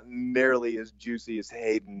 It's not nearly as juicy as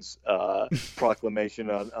Hayden's proclamation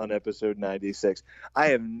on episode 96. I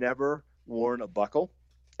have never worn a buckle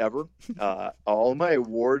ever. All my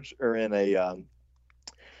awards are in a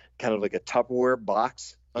kind of like a Tupperware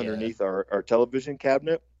box underneath our television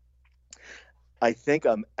cabinet. I think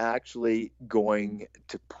I'm actually going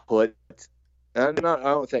to put. I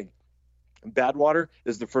don't think. Badwater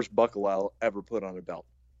is the first buckle I'll ever put on a belt,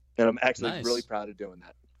 and I'm actually really proud of doing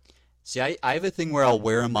that. See, I have a thing where I'll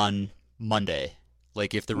wear them on Monday.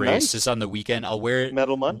 Like if the race is on the weekend, I'll wear it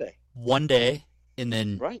Metal Monday one day, and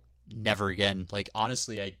then never again. Like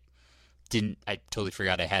honestly, I totally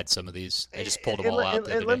forgot I had some of these. I just pulled them all out.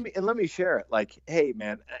 Let me share it. Like, hey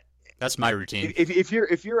man, that's my routine. If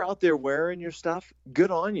you're out there wearing your stuff, good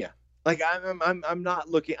on you. Like I'm not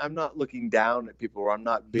looking down at people, or I'm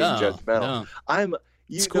not being judgmental. No.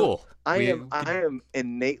 It's cool. I am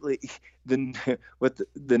innately with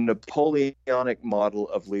the Napoleonic model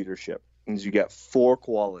of leadership. Is you got 4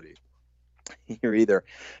 qualities. You're either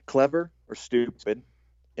clever or stupid,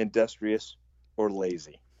 industrious or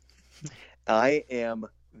lazy. I am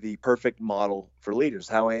the perfect model for leaders.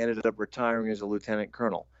 How I ended up retiring as a lieutenant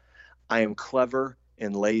colonel. I am clever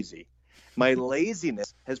and lazy. My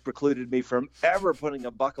laziness has precluded me from ever putting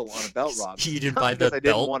a buckle on a belt, Rob. You didn't buy the belt? Because I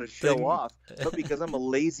didn't want to show off, but because I'm a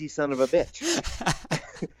lazy son of a bitch.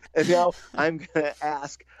 And now I'm going to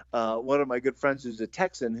ask one of my good friends who's a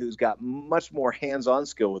Texan who's got much more hands-on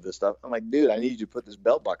skill with this stuff. I'm like, dude, I need you to put this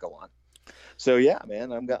belt buckle on. So, yeah,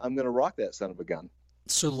 man, I'm going to rock that son of a gun.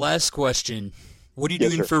 So last question. What are you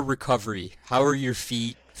doing for recovery? How are your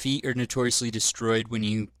feet? Feet are notoriously destroyed when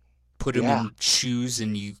you put them in shoes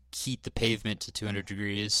and you heat the pavement to 200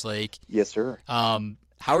 degrees. Like, yes, sir. How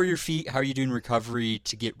are your feet? How are you doing recovery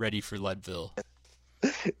to get ready for Leadville?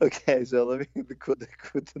 Okay, so let me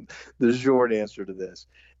the short answer to this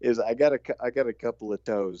is I got a couple of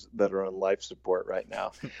toes that are on life support right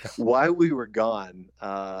now. While we were gone,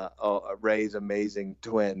 Ray's amazing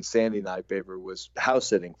twin Sandy Nypaver was house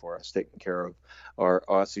sitting for us, taking care of our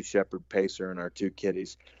Aussie Shepherd Pacer and our 2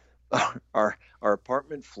 kitties. Our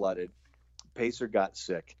apartment flooded. Pacer got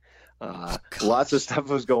sick. Lots of stuff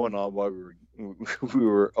was going on while we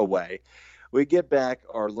were away. We get back.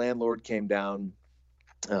 Our landlord came down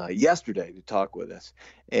yesterday to talk with us,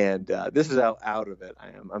 and this is how out of it I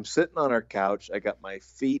am. I'm sitting on our couch. I got my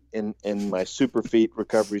feet in my Super Feet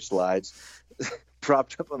recovery slides,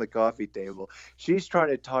 propped up on the coffee table. She's trying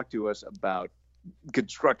to talk to us about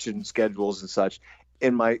construction schedules and such.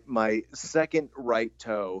 And my second right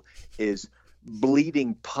toe is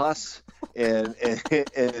bleeding pus and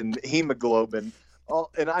hemoglobin.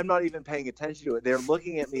 And I'm not even paying attention to it. They're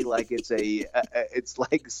looking at me like it's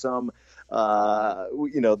like some, like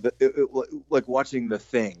watching The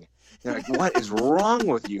Thing. They're like, what is wrong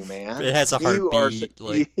with you, man? It has a heartbeat.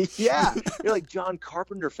 Yeah, you're like John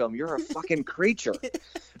Carpenter film. You're a fucking creature.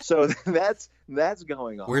 So that's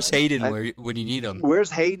going on. Where's Hayden when you need him? Where's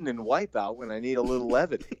Hayden in Wipeout when I need a little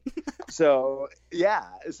levity? So yeah,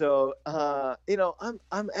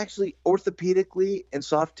 I'm actually orthopedically and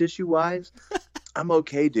soft tissue wise, I'm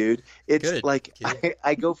okay, dude. It's Good. like Good.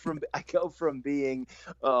 I go from being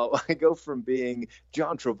John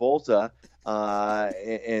Travolta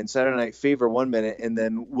in Saturday Night Fever one minute, and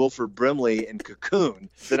then Wilford Brimley in Cocoon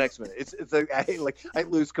the next minute. It's like I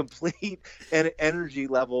lose complete energy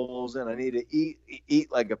levels, and I need to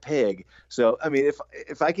eat like a pig. So I mean,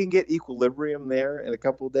 if I can get equilibrium there in a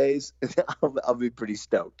couple of days, I'll be pretty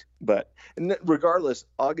stoked. But regardless,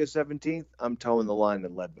 August 17th, I'm towing the line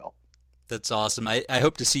in Leadville. That's awesome. I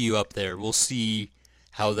hope to see you up there. We'll see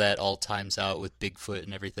how that all times out with Bigfoot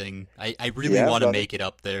and everything. I really want to make it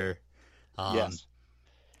up there. Yes.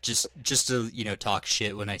 Just to talk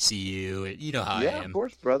shit when I see you. You know how I am. Yeah, of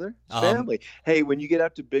course, brother. It's family. Hey, when you get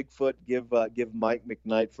out to Bigfoot, give Mike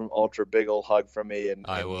McKnight from Ultra big old hug from me, and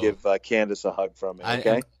give Candace a hug from me.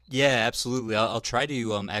 Okay. Yeah, absolutely. I'll try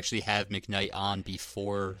to actually have McKnight on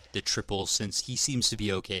before the triple, since he seems to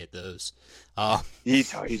be okay at those.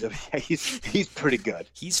 He's pretty good.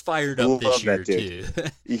 He's fired up this year too.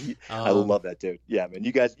 I love that dude. Yeah, man.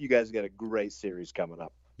 You guys got a great series coming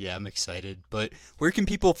up. Yeah, I'm excited. But where can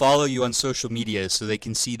people follow you on social media so they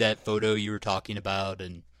can see that photo you were talking about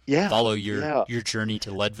and follow your journey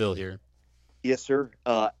to Leadville here? Yes, sir.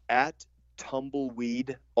 At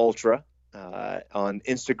Tumbleweed Ultra on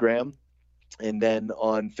Instagram, and then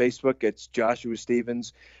on Facebook it's Joshua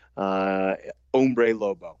Stevens, Hombre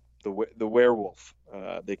Lobo, the werewolf.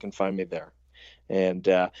 They can find me there. And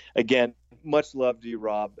again, much love to you,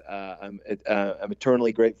 Rob. I'm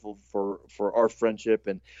eternally grateful for our friendship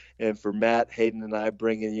and for Matt, Hayden, and I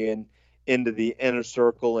bringing you into the inner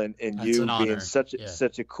circle, and you being such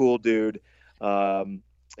a cool dude. And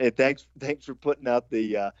thanks for putting out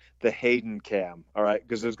the Hayden cam. All right,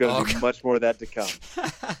 because there's going to be much more of that to come.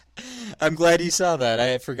 I'm glad you saw that.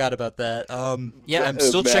 I forgot about that. Yeah, I'm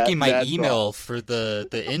still checking my email for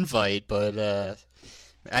the invite, but.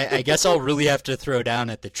 I guess I'll really have to throw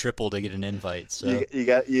down at the triple to get an invite. So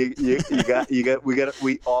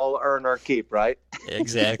we all earn our keep, right?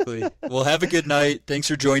 Exactly. Well, have a good night. Thanks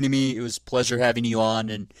for joining me. It was a pleasure having you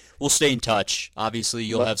on, and we'll stay in touch. Obviously,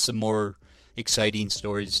 you'll have some more exciting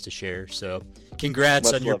stories to share. So,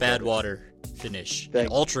 congrats on your Badwater finish,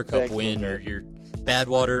 Ultra Cup win, or your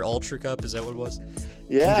Badwater Ultra Cup. Is that what it was?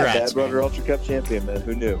 Yeah, congrats, Badwater Ultra Cup champion, man.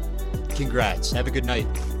 Who knew? Congrats. Have a good night.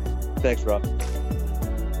 Thanks, Rob.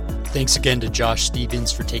 Thanks again to Josh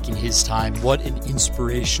Stevens for taking his time. What an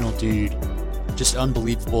inspirational dude. Just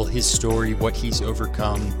unbelievable, his story, what he's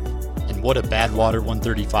overcome, and what a Badwater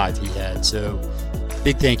 135 he had. So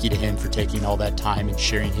big thank you to him for taking all that time and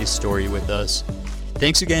sharing his story with us.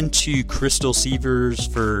 Thanks again to Crystal Sievers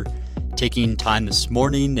for taking time this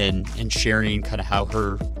morning and sharing kind of how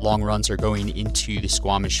her long runs are going into the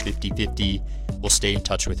Squamish 50-50. We'll stay in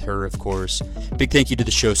touch with her, of course. Big thank you to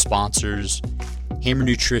the show sponsors, Hammer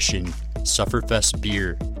Nutrition, Sufferfest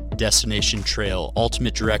Beer, Destination Trail,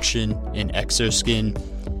 Ultimate Direction, and Exoskin.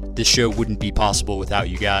 This show wouldn't be possible without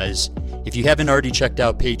you guys. If you haven't already checked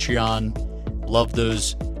out Patreon, love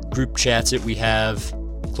those group chats that we have,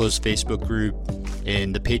 closed Facebook group,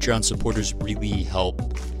 and the Patreon supporters really help,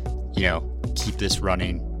 keep this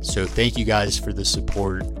running. So thank you guys for the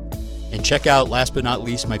support. And check out, last but not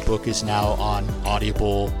least, my book is now on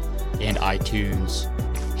Audible and iTunes.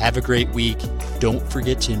 Have a great week. Don't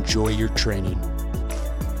forget to enjoy your training.